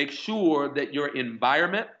make sure that your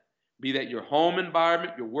environment, be that your home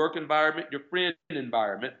environment, your work environment, your friend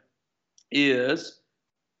environment, is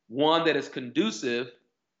one that is conducive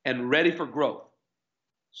and ready for growth.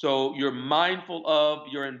 So you're mindful of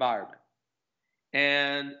your environment.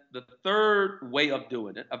 And the third way of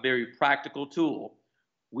doing it, a very practical tool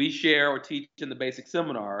we share or teach in the basic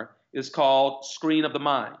seminar, is called Screen of the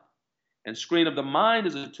Mind. And Screen of the Mind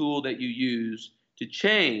is a tool that you use to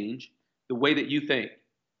change the way that you think.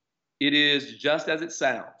 It is just as it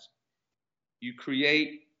sounds. You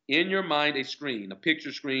create in your mind a screen, a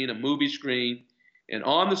picture screen, a movie screen, and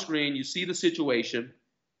on the screen you see the situation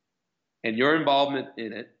and your involvement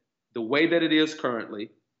in it, the way that it is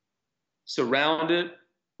currently, surrounded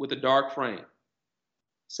with a dark frame.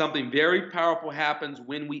 Something very powerful happens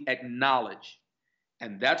when we acknowledge.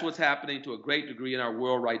 And that's what's happening to a great degree in our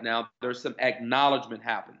world right now. There's some acknowledgement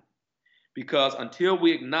happening. Because until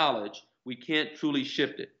we acknowledge, we can't truly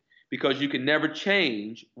shift it. Because you can never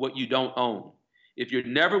change what you don't own. If you're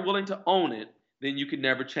never willing to own it, then you can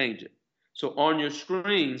never change it. So on your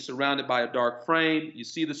screen, surrounded by a dark frame, you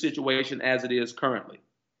see the situation as it is currently.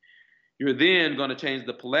 You're then going to change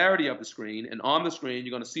the polarity of the screen, and on the screen,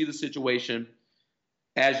 you're going to see the situation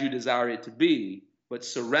as you desire it to be, but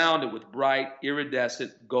surrounded with bright,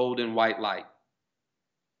 iridescent, golden white light.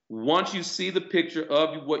 Once you see the picture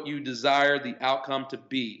of what you desire the outcome to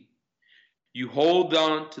be, you hold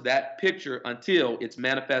on to that picture until it's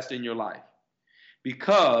manifest in your life.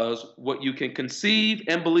 Because what you can conceive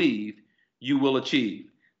and believe, you will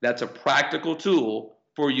achieve. That's a practical tool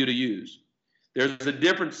for you to use. There's a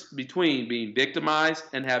difference between being victimized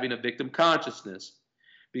and having a victim consciousness,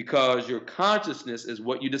 because your consciousness is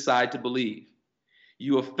what you decide to believe.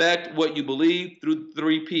 You affect what you believe through the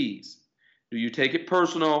 3 Ps. Do you take it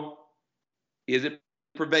personal? Is it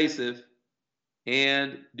pervasive?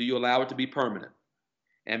 And do you allow it to be permanent?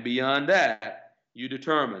 And beyond that, you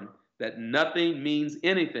determine that nothing means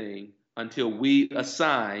anything until we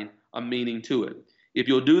assign a meaning to it. If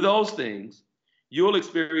you'll do those things, you'll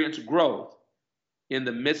experience growth in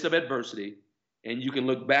the midst of adversity, and you can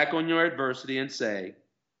look back on your adversity and say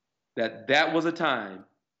that that was a time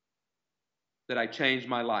that I changed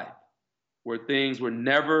my life, where things were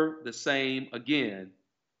never the same again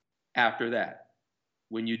after that.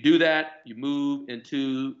 When you do that, you move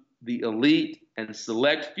into the elite and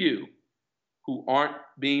select few who aren't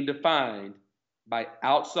being defined by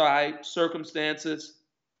outside circumstances.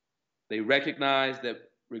 They recognize that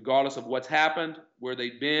regardless of what's happened, where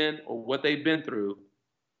they've been, or what they've been through,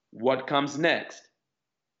 what comes next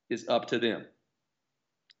is up to them.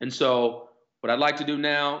 And so what I'd like to do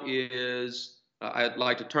now is I'd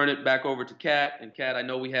like to turn it back over to Kat. And Kat, I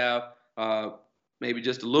know we have maybe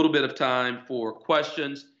just a little bit of time for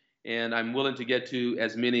questions, and I'm willing to get to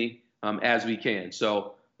as many as we can.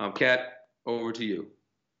 So Kat, over to you.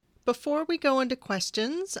 Before we go into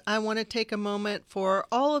questions, I want to take a moment for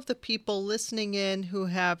all of the people listening in who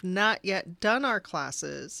have not yet done our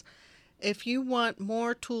classes. If you want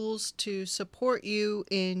more tools to support you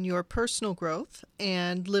in your personal growth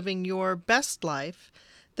and living your best life,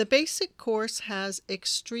 the basic course has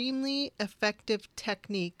extremely effective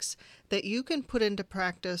techniques that you can put into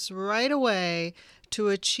practice right away to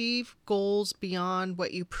achieve goals beyond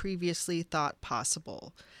what you previously thought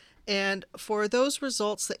possible. And for those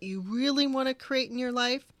results that you really want to create in your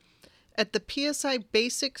life, at the PSI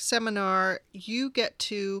Basic Seminar, you get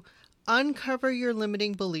to uncover your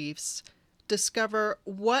limiting beliefs, discover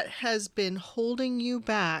what has been holding you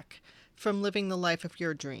back from living the life of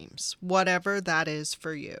your dreams, whatever that is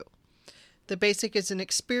for you. The Basic is an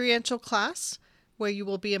experiential class where you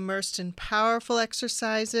will be immersed in powerful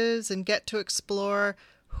exercises and get to explore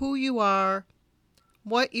who you are,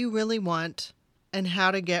 what you really want, and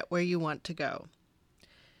how to get where you want to go.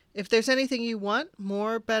 If there's anything you want,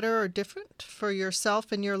 more, better, or different for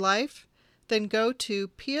yourself and your life, then go to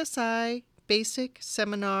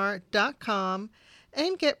psibasicseminar.com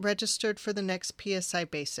and get registered for the next PSI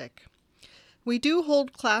Basic. We do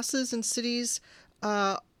hold classes in cities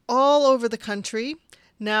all over the country.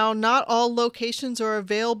 Now, not all locations are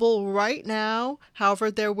available right now.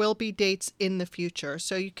 However, there will be dates in the future.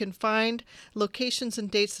 So you can find locations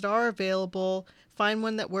and dates that are available. Find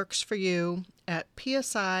one that works for you at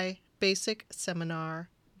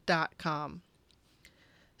psibasicseminar.com.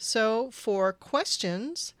 So for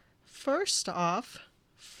questions, first off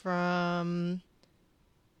from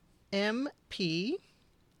MP,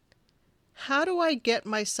 how do I get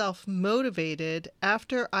myself motivated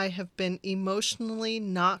after I have been emotionally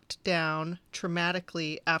knocked down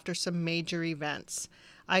traumatically after some major events?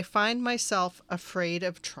 I find myself afraid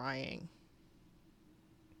of trying.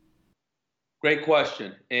 Great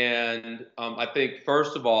question. And I think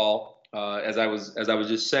first of all, as I was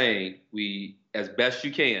just saying, we, as best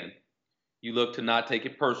you can, you look to not take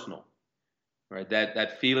it personal, right?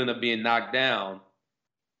 That feeling of being knocked down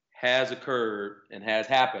has occurred and has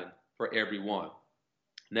happened for everyone.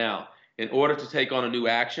 Now, in order to take on a new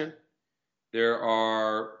action, there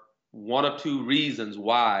are one of two reasons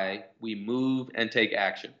why we move and take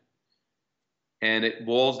action. And it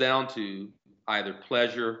boils down to either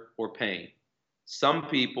pleasure or pain. Some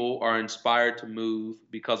people are inspired to move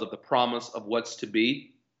because of the promise of what's to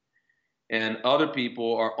be, and other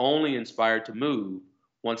people are only inspired to move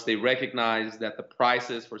once they recognize that the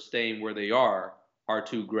prices for staying where they are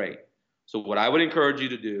too great. So what I would encourage you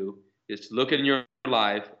to do is to look in your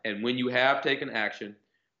life, and when you have taken action,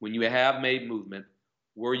 when you have made movement,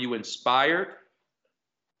 were you inspired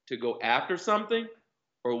to go after something,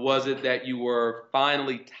 or was it that you were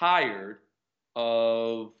finally tired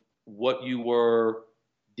of what you were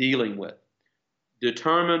dealing with?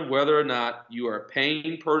 Determine whether or not you are a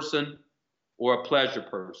pain person or a pleasure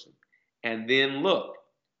person, and then look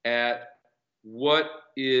at what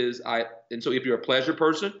is and so if you're a pleasure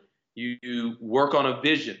person, you work on a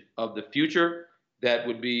vision of the future that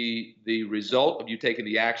would be the result of you taking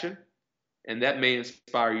the action, and that may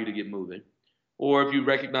inspire you to get moving. Or if you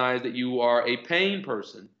recognize that you are a pain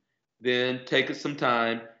person, then take some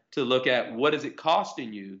time to look at what is it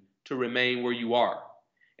costing you to remain where you are.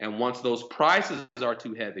 And once those prices are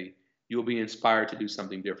too heavy, you'll be inspired to do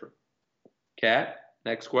something different. Kat,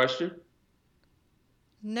 next question.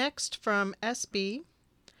 Next from SB.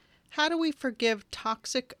 How do we forgive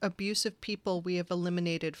toxic, abusive people we have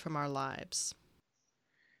eliminated from our lives?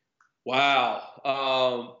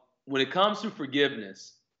 Wow. When it comes to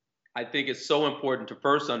forgiveness, I think it's so important to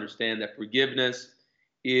first understand that forgiveness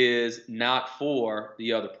is not for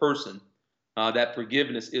the other person. That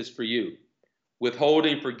forgiveness is for you.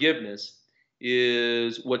 Withholding forgiveness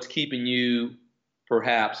is what's keeping you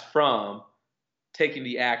perhaps from taking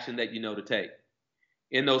the action that you know to take.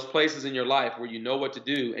 In those places in your life where you know what to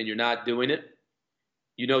do and you're not doing it,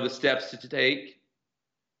 you know the steps to take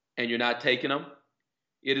and you're not taking them,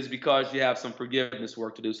 it is because you have some forgiveness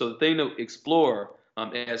work to do. So the thing to explore,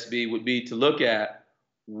 SB, would be to look at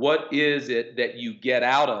what is it that you get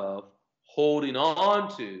out of holding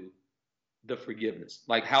on to the forgiveness.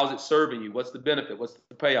 Like, how's it serving you? What's the benefit? What's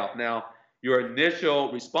the payoff? Now, your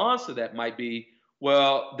initial response to that might be,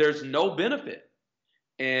 well, there's no benefit.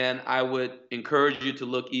 And I would encourage you to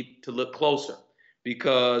look closer,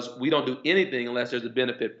 because we don't do anything unless there's a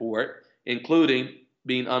benefit for it, including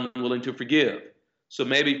being unwilling to forgive. So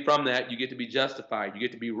maybe from that, you get to be justified. You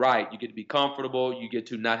get to be right. You get to be comfortable. You get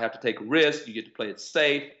to not have to take risks. You get to play it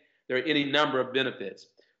safe. There are any number of benefits.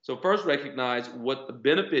 So first, recognize what the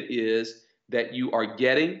benefit is that you are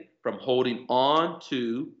getting from holding on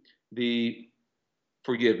to the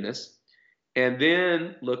forgiveness. And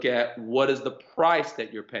then look at what is the price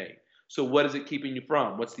that you're paying. So what is it keeping you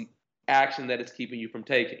from? What's the action that it's keeping you from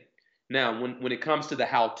taking? Now, when it comes to the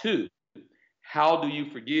how-to, how do you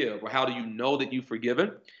forgive, or how do you know that you've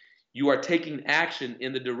forgiven? You are taking action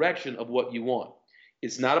in the direction of what you want.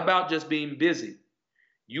 It's not about just being busy.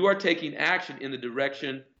 You are taking action in the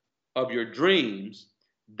direction of your dreams.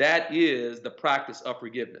 That is the practice of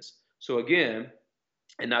forgiveness. So again,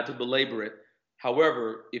 and not to belabor it,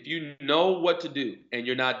 however, if you know what to do and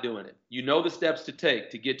you're not doing it, you know the steps to take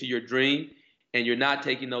to get to your dream and you're not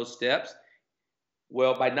taking those steps,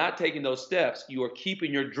 well, by not taking those steps, you are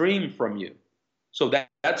keeping your dream from you. So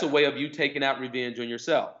that's a way of you taking out revenge on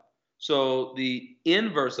yourself. So the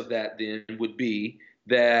inverse of that then would be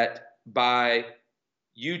that by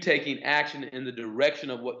you taking action in the direction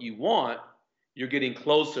of what you want, you're getting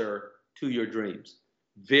closer to your dreams.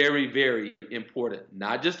 Very, very important.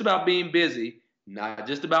 Not just about being busy, not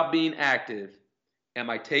just about being active. Am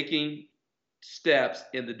I taking steps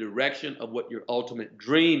in the direction of what your ultimate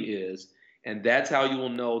dream is? And that's how you will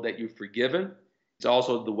know that you've forgiven. It's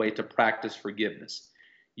also the way to practice forgiveness.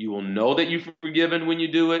 You will know that you've forgiven when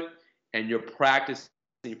you do it, and you're practicing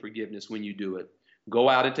forgiveness when you do it. Go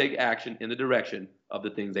out and take action in the direction of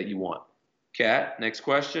the things that you want. Kat, next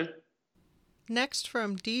question. Next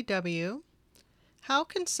from DW. How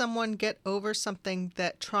can someone get over something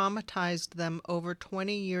that traumatized them over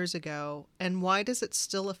 20 years ago, and why does it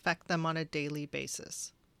still affect them on a daily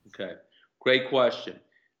basis? Okay, great question.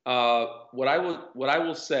 What I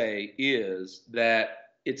will say is that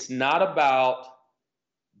it's not about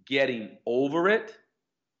getting over it.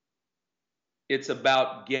 It's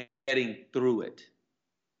about getting through it.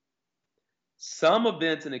 Some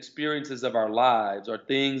events and experiences of our lives are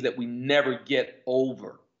things that we never get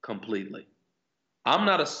over completely. I'm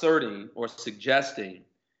not asserting or suggesting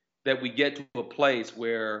that we get to a place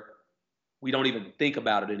where we don't even think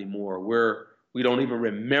about it anymore, where we don't even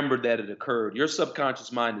remember that it occurred. Your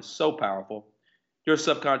subconscious mind is so powerful. Your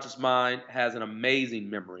subconscious mind has an amazing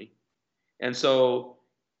memory. And so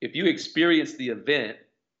if you experience the event,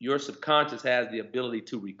 your subconscious has the ability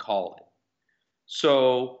to recall it.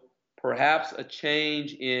 So perhaps a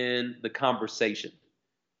change in the conversation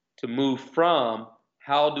to move from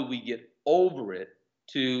how do we get over it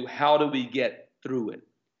to how do we get through it?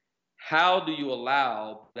 How do you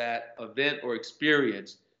allow that event or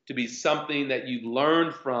experience to be something that you've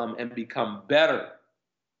learned from and become better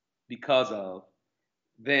because of,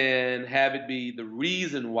 than have it be the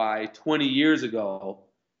reason why 20 years ago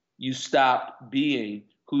you stopped being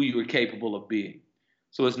who you were capable of being?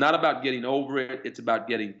 So it's not about getting over it, it's about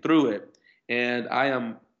getting through it. And I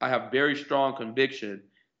have very strong conviction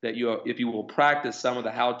that if you will practice some of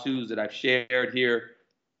the how-tos that I've shared here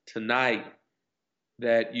tonight,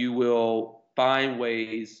 that you will find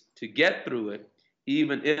ways to get through it,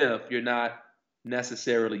 even if you're not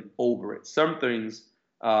necessarily over it. Some things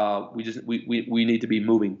we need to be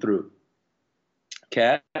moving through.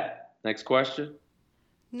 Kat, next question.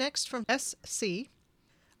 Next from SC.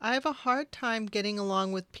 I have a hard time getting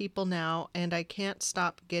along with people now, and I can't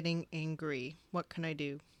stop getting angry. What can I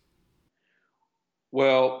do?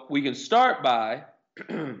 Well, we can start by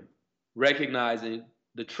recognizing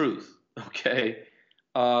the truth, okay?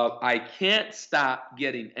 I can't stop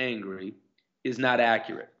getting angry is not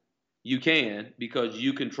accurate. You can, because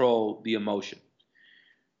you control the emotion.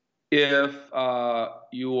 If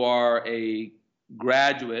you are a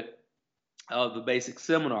graduate of the basic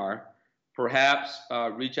seminar, perhaps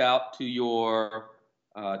reach out to your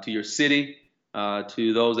city,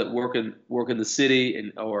 to those that work in the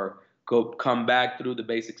city, or come back through the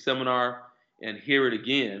basic seminar and hear it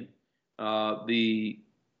again. The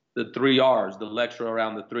the 3 R's, the lecture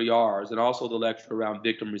around the 3 R's, and also the lecture around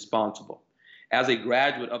victim responsible. As a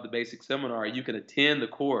graduate of the basic seminar, you can attend the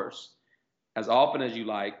course as often as you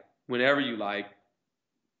like, whenever you like,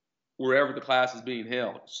 wherever the class is being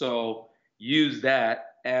held. So use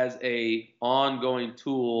that as a ongoing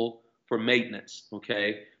tool for maintenance,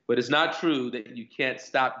 okay? But it's not true that you can't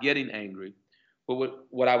stop getting angry. But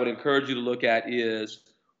what I would encourage you to look at is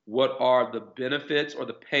what are the benefits or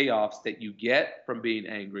the payoffs that you get from being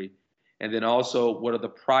angry, and then also what are the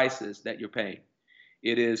prices that you're paying.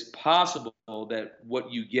 It is possible that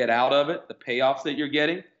what you get out of it, the payoffs that you're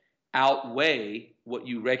getting, outweigh what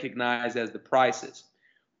you recognize as the prices.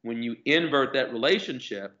 When you invert that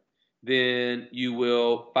relationship, then you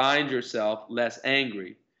will find yourself less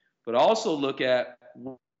angry. But also look at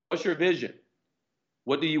what's your vision?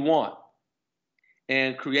 What do you want?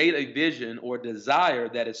 And create a vision or desire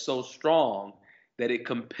that is so strong that it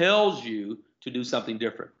compels you to do something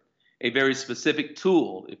different. A very specific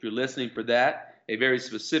tool, if you're listening for that, a very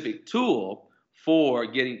specific tool for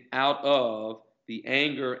getting out of the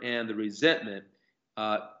anger and the resentment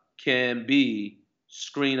can be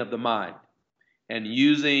screen of the mind, and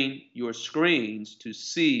using your screens to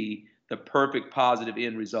see the perfect positive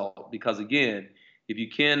end result. Because again, if you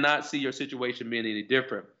cannot see your situation being any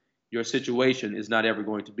different, your situation is not ever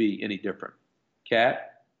going to be any different.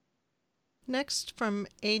 Kat? Next from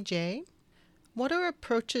AJ. What are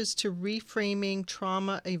approaches to reframing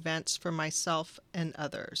trauma events for myself and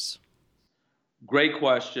others? Great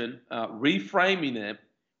question. Reframing it,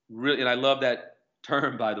 really, and I love that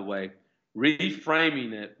term, by the way.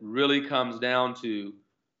 Reframing it really comes down to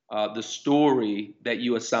the story that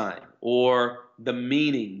you assign or the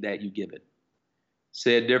meaning that you give it.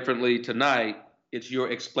 Said differently tonight, it's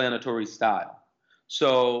your explanatory style.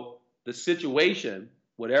 So the situation,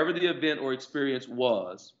 whatever the event or experience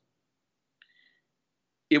was,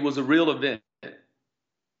 it was a real event.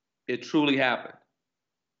 It truly happened.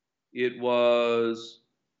 It was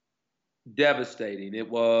devastating. It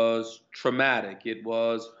was traumatic. It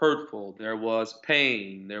was hurtful. There was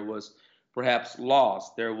pain. There was perhaps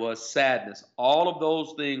loss. There was sadness. All of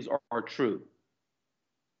those things are true.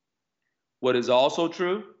 What is also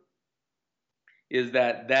true is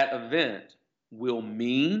that that event will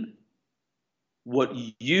mean what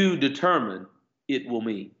you determine it will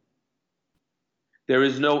mean. There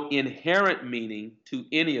is no inherent meaning to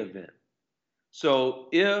any event. So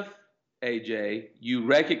if, AJ, you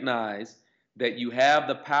recognize that you have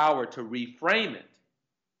the power to reframe it,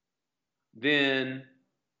 then,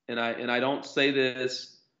 and I don't say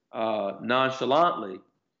this nonchalantly,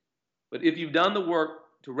 but if you've done the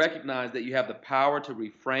work to recognize that you have the power to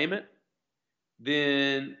reframe it,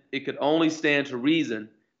 then it could only stand to reason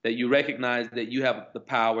that you recognize that you have the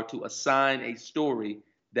power to assign a story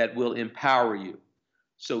that will empower you.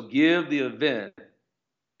 So give the event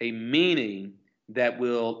a meaning that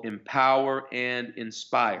will empower and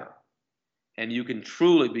inspire. And you can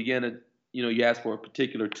truly begin to, you ask for a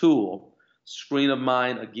particular tool, screen of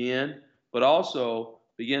mind again, but also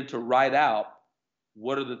begin to write out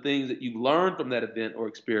what are the things that you've learned from that event or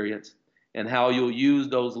experience and how you'll use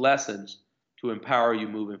those lessons to empower you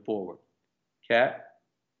moving forward. Kat?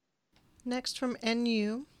 Next from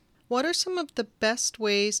NU. What are some of the best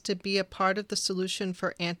ways to be a part of the solution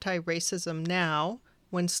for anti-racism now,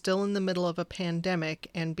 when still in the middle of a pandemic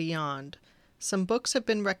and beyond? Some books have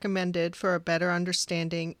been recommended for a better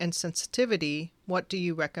understanding and sensitivity. What do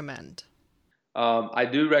you recommend? I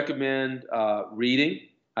do recommend reading.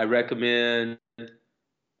 I recommend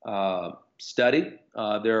study.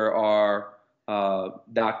 There are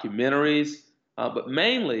documentaries, but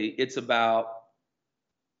mainly it's about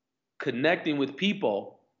connecting with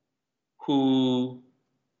people who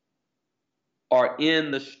are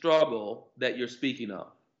in the struggle that you're speaking of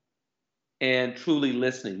and truly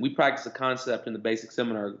listening. We practice a concept in the basic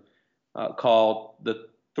seminar called the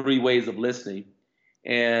 3 ways of listening.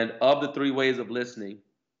 And of the 3 ways of listening,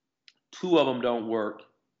 2 of them don't work.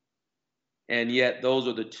 And yet those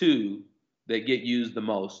are the 2 that get used the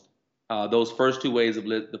most. Those first 2 ways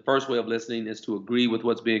the first way of listening is to agree with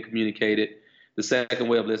what's being communicated. The second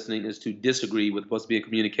way of listening is to disagree with what's being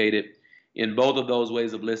communicated. In both of those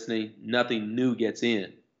ways of listening, nothing new gets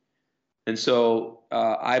in. And so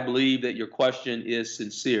I believe that your question is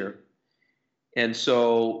sincere. And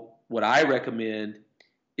so what I recommend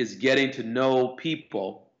is getting to know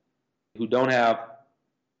people who don't have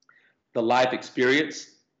the life experience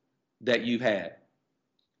that you've had.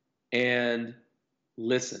 And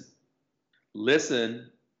listen. Listen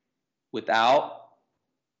without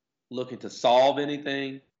looking to solve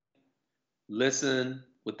anything. Listen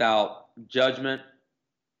without judgment.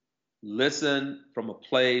 Listen from a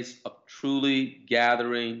place of truly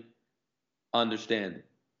gathering understanding.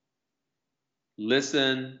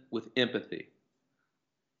 Listen with empathy.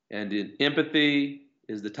 And in empathy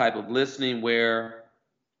is the type of listening where,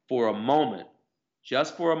 for a moment,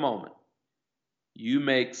 just for a moment, you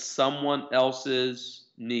make someone else's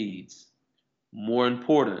needs more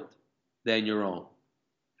important than your own.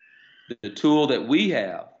 The tool that we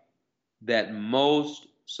have that most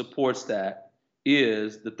supports that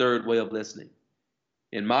is the third way of listening.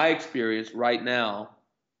 In my experience right now,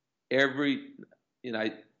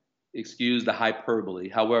 I excuse the hyperbole.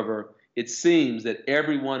 However, it seems that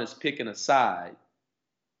everyone is picking a side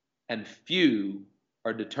and few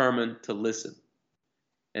are determined to listen.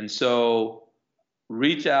 And so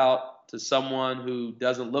reach out to someone who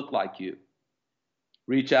doesn't look like you.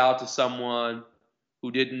 Reach out to someone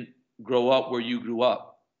who didn't grow up where you grew up.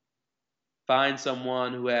 Find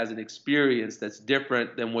someone who has an experience that's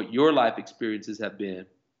different than what your life experiences have been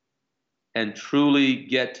and truly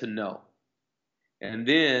get to know. And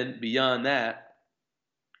then beyond that,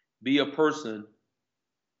 be a person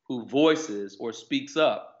who voices or speaks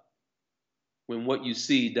up when what you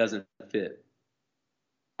see doesn't fit.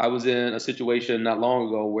 I was in a situation not long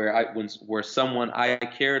ago where someone I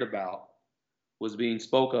cared about was being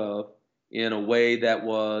spoke of in a way that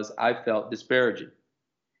was, I felt, disparaging.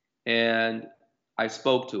 And I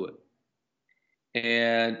spoke to it.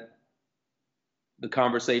 And the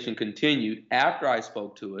conversation continued after I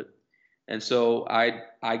spoke to it. And so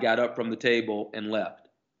I got up from the table and left.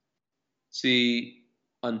 See,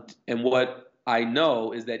 and what I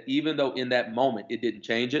know is that even though in that moment it didn't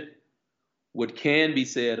change it, what can be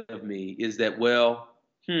said of me is that, well,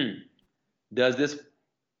 does this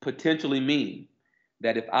potentially mean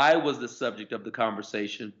that if I was the subject of the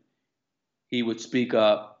conversation, he would speak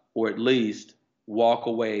up or at least walk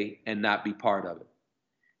away and not be part of it?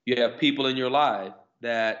 You have people in your life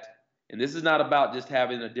that, and this is not about just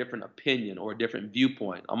having a different opinion or a different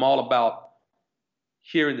viewpoint. I'm all about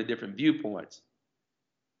hearing the different viewpoints.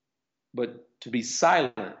 But to be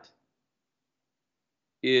silent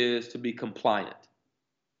is to be compliant.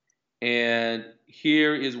 And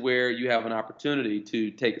here is where you have an opportunity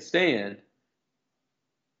to take a stand,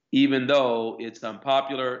 even though it's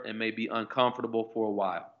unpopular and may be uncomfortable for a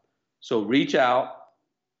while. So reach out,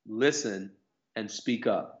 listen, and speak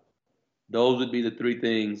up. Those would be the three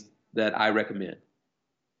things that I recommend.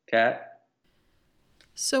 Kat?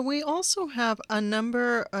 So, we also have a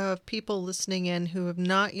number of people listening in who have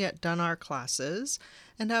not yet done our classes.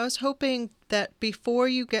 And I was hoping that before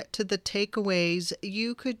you get to the takeaways,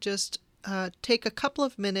 you could just take a couple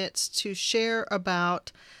of minutes to share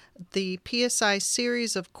about the PSI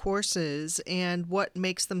series of courses and what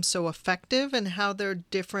makes them so effective and how they're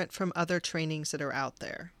different from other trainings that are out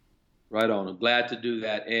there. Right on. I'm glad to do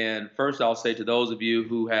that. And first, I'll say to those of you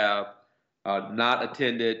who have not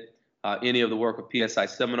attended any of the work of PSI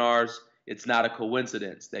seminars, it's not a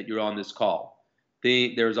coincidence that you're on this call.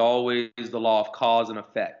 There's always the law of cause and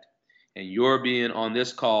effect. And your being on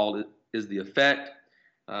this call is the effect.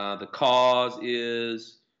 The cause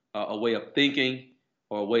is a way of thinking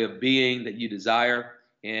or a way of being that you desire,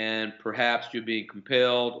 and perhaps you're being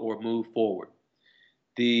compelled or moved forward.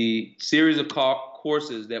 The series of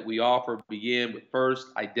courses that we offer begin with first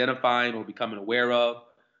identifying or becoming aware of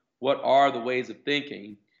what are the ways of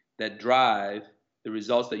thinking that drive the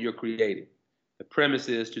results that you're creating. The premise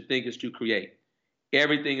is to think is to create.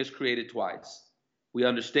 Everything is created twice. We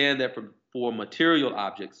understand that for material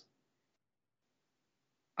objects.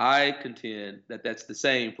 I contend that that's the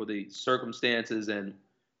same for the circumstances and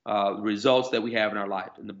results that we have in our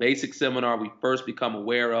life. In the basic seminar, we first become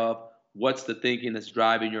aware of what's the thinking that's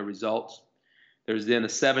driving your results. There's then a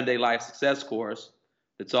 7-day life success course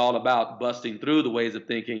that's all about busting through the ways of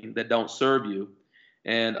thinking that don't serve you.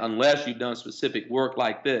 And unless you've done specific work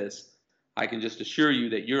like this, I can just assure you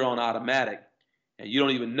that you're on automatic and you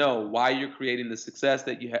don't even know why you're creating the success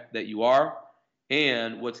that you are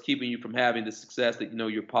and what's keeping you from having the success that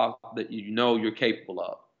you know you're capable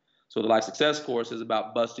of. So the life success course is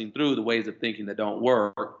about busting through the ways of thinking that don't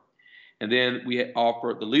work. And then we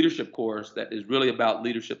offer the leadership course that is really about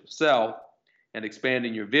leadership of self and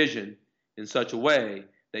expanding your vision in such a way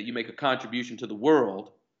that you make a contribution to the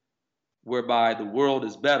world whereby the world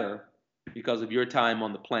is better because of your time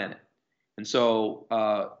on the planet. And so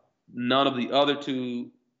none of the other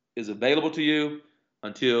two is available to you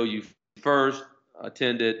until you first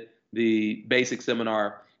attended the basic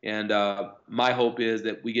seminar. And my hope is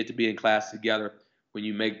that we get to be in class together when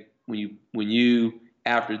you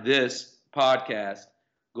after this podcast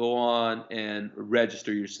go on and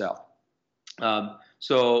register yourself.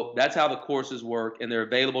 So that's how the courses work, and they're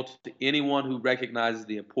available to anyone who recognizes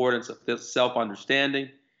the importance of self-understanding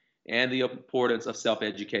and the importance of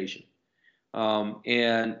self-education.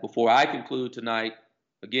 And before I conclude tonight,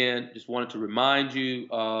 again, just wanted to remind you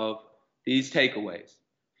of these takeaways.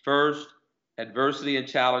 First, adversity and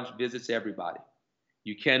challenge visits everybody.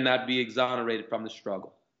 You cannot be exonerated from the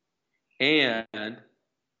struggle. And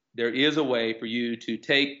there is a way for you to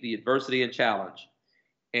take the adversity and challenge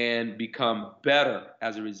and become better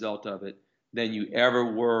as a result of it than you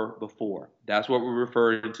ever were before. That's what we're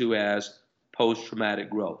referring to as post-traumatic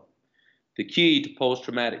growth. The key to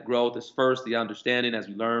post-traumatic growth is first the understanding, as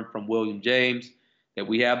we learned from William James, that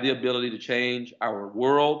we have the ability to change our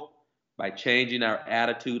world by changing our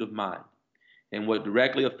attitude of mind. And what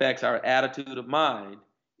directly affects our attitude of mind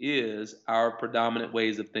is our predominant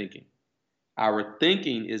ways of thinking. Our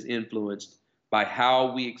thinking is influenced by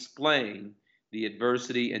how we explain the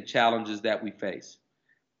adversity and challenges that we face.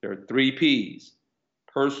 There are 3 P's: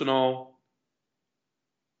 personal,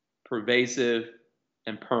 pervasive,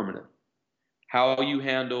 and permanent. How you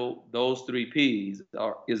handle those 3 P's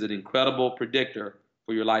is an incredible predictor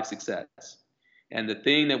for your life success. And the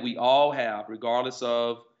thing that we all have, regardless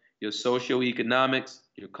of your socioeconomics,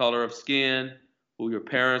 your color of skin, who your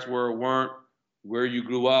parents were or weren't, where you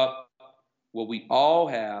grew up, what we all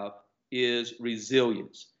have is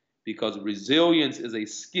resilience, because resilience is a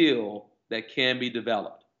skill that can be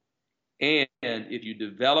developed. And if you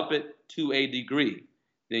develop it to a degree,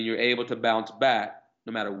 then you're able to bounce back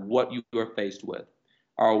no matter what you are faced with.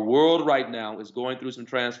 Our world right now is going through some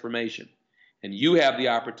transformation, and you have the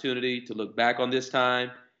opportunity to look back on this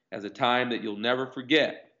time as a time that you'll never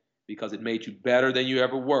forget because it made you better than you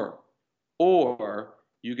ever were. Or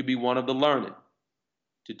you could be one of the learned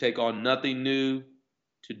to take on nothing new,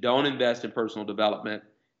 to don't invest in personal development,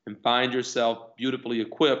 and find yourself beautifully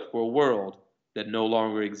equipped for a world that no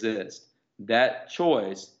longer exists. That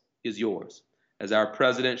choice is yours. As our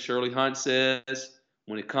president, Shirley Hunt, says,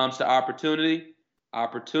 when it comes to opportunity,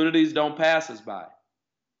 opportunities don't pass us by.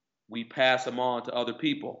 We pass them on to other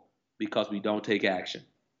people because we don't take action.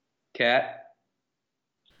 Kat?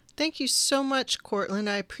 Thank you so much, Cortland.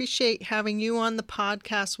 I appreciate having you on the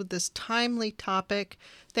podcast with this timely topic.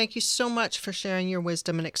 Thank you so much for sharing your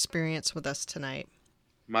wisdom and experience with us tonight.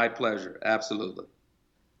 My pleasure. Absolutely.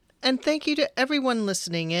 And thank you to everyone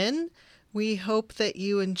listening in. We hope that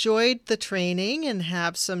you enjoyed the training and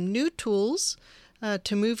have some new tools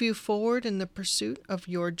to move you forward in the pursuit of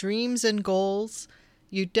your dreams and goals.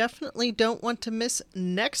 You definitely don't want to miss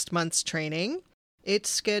next month's training.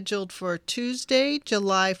 It's scheduled for Tuesday,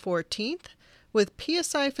 July 14th, with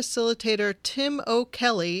PSI facilitator Tim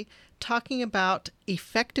O'Kelly talking about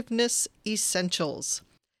effectiveness essentials.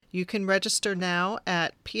 You can register now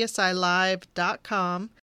at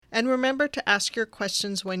psilive.com, and remember to ask your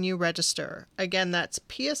questions when you register. Again, that's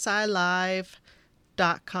psilive.com.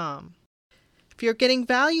 If you're getting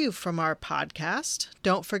value from our podcast,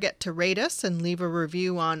 don't forget to rate us and leave a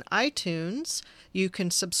review on iTunes. You can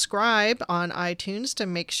subscribe on iTunes to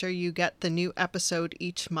make sure you get the new episode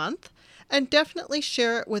each month, and definitely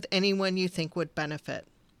share it with anyone you think would benefit.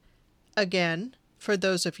 Again, for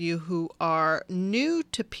those of you who are new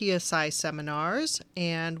to PSI seminars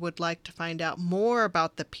and would like to find out more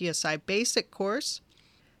about the PSI Basic course,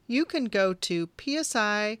 you can go to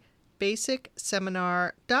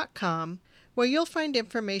psibasicseminar.com, where you'll find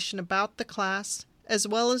information about the class, as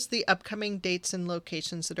well as the upcoming dates and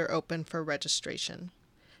locations that are open for registration.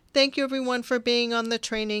 Thank you, everyone, for being on the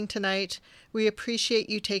training tonight. We appreciate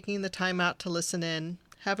you taking the time out to listen in.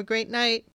 Have a great night.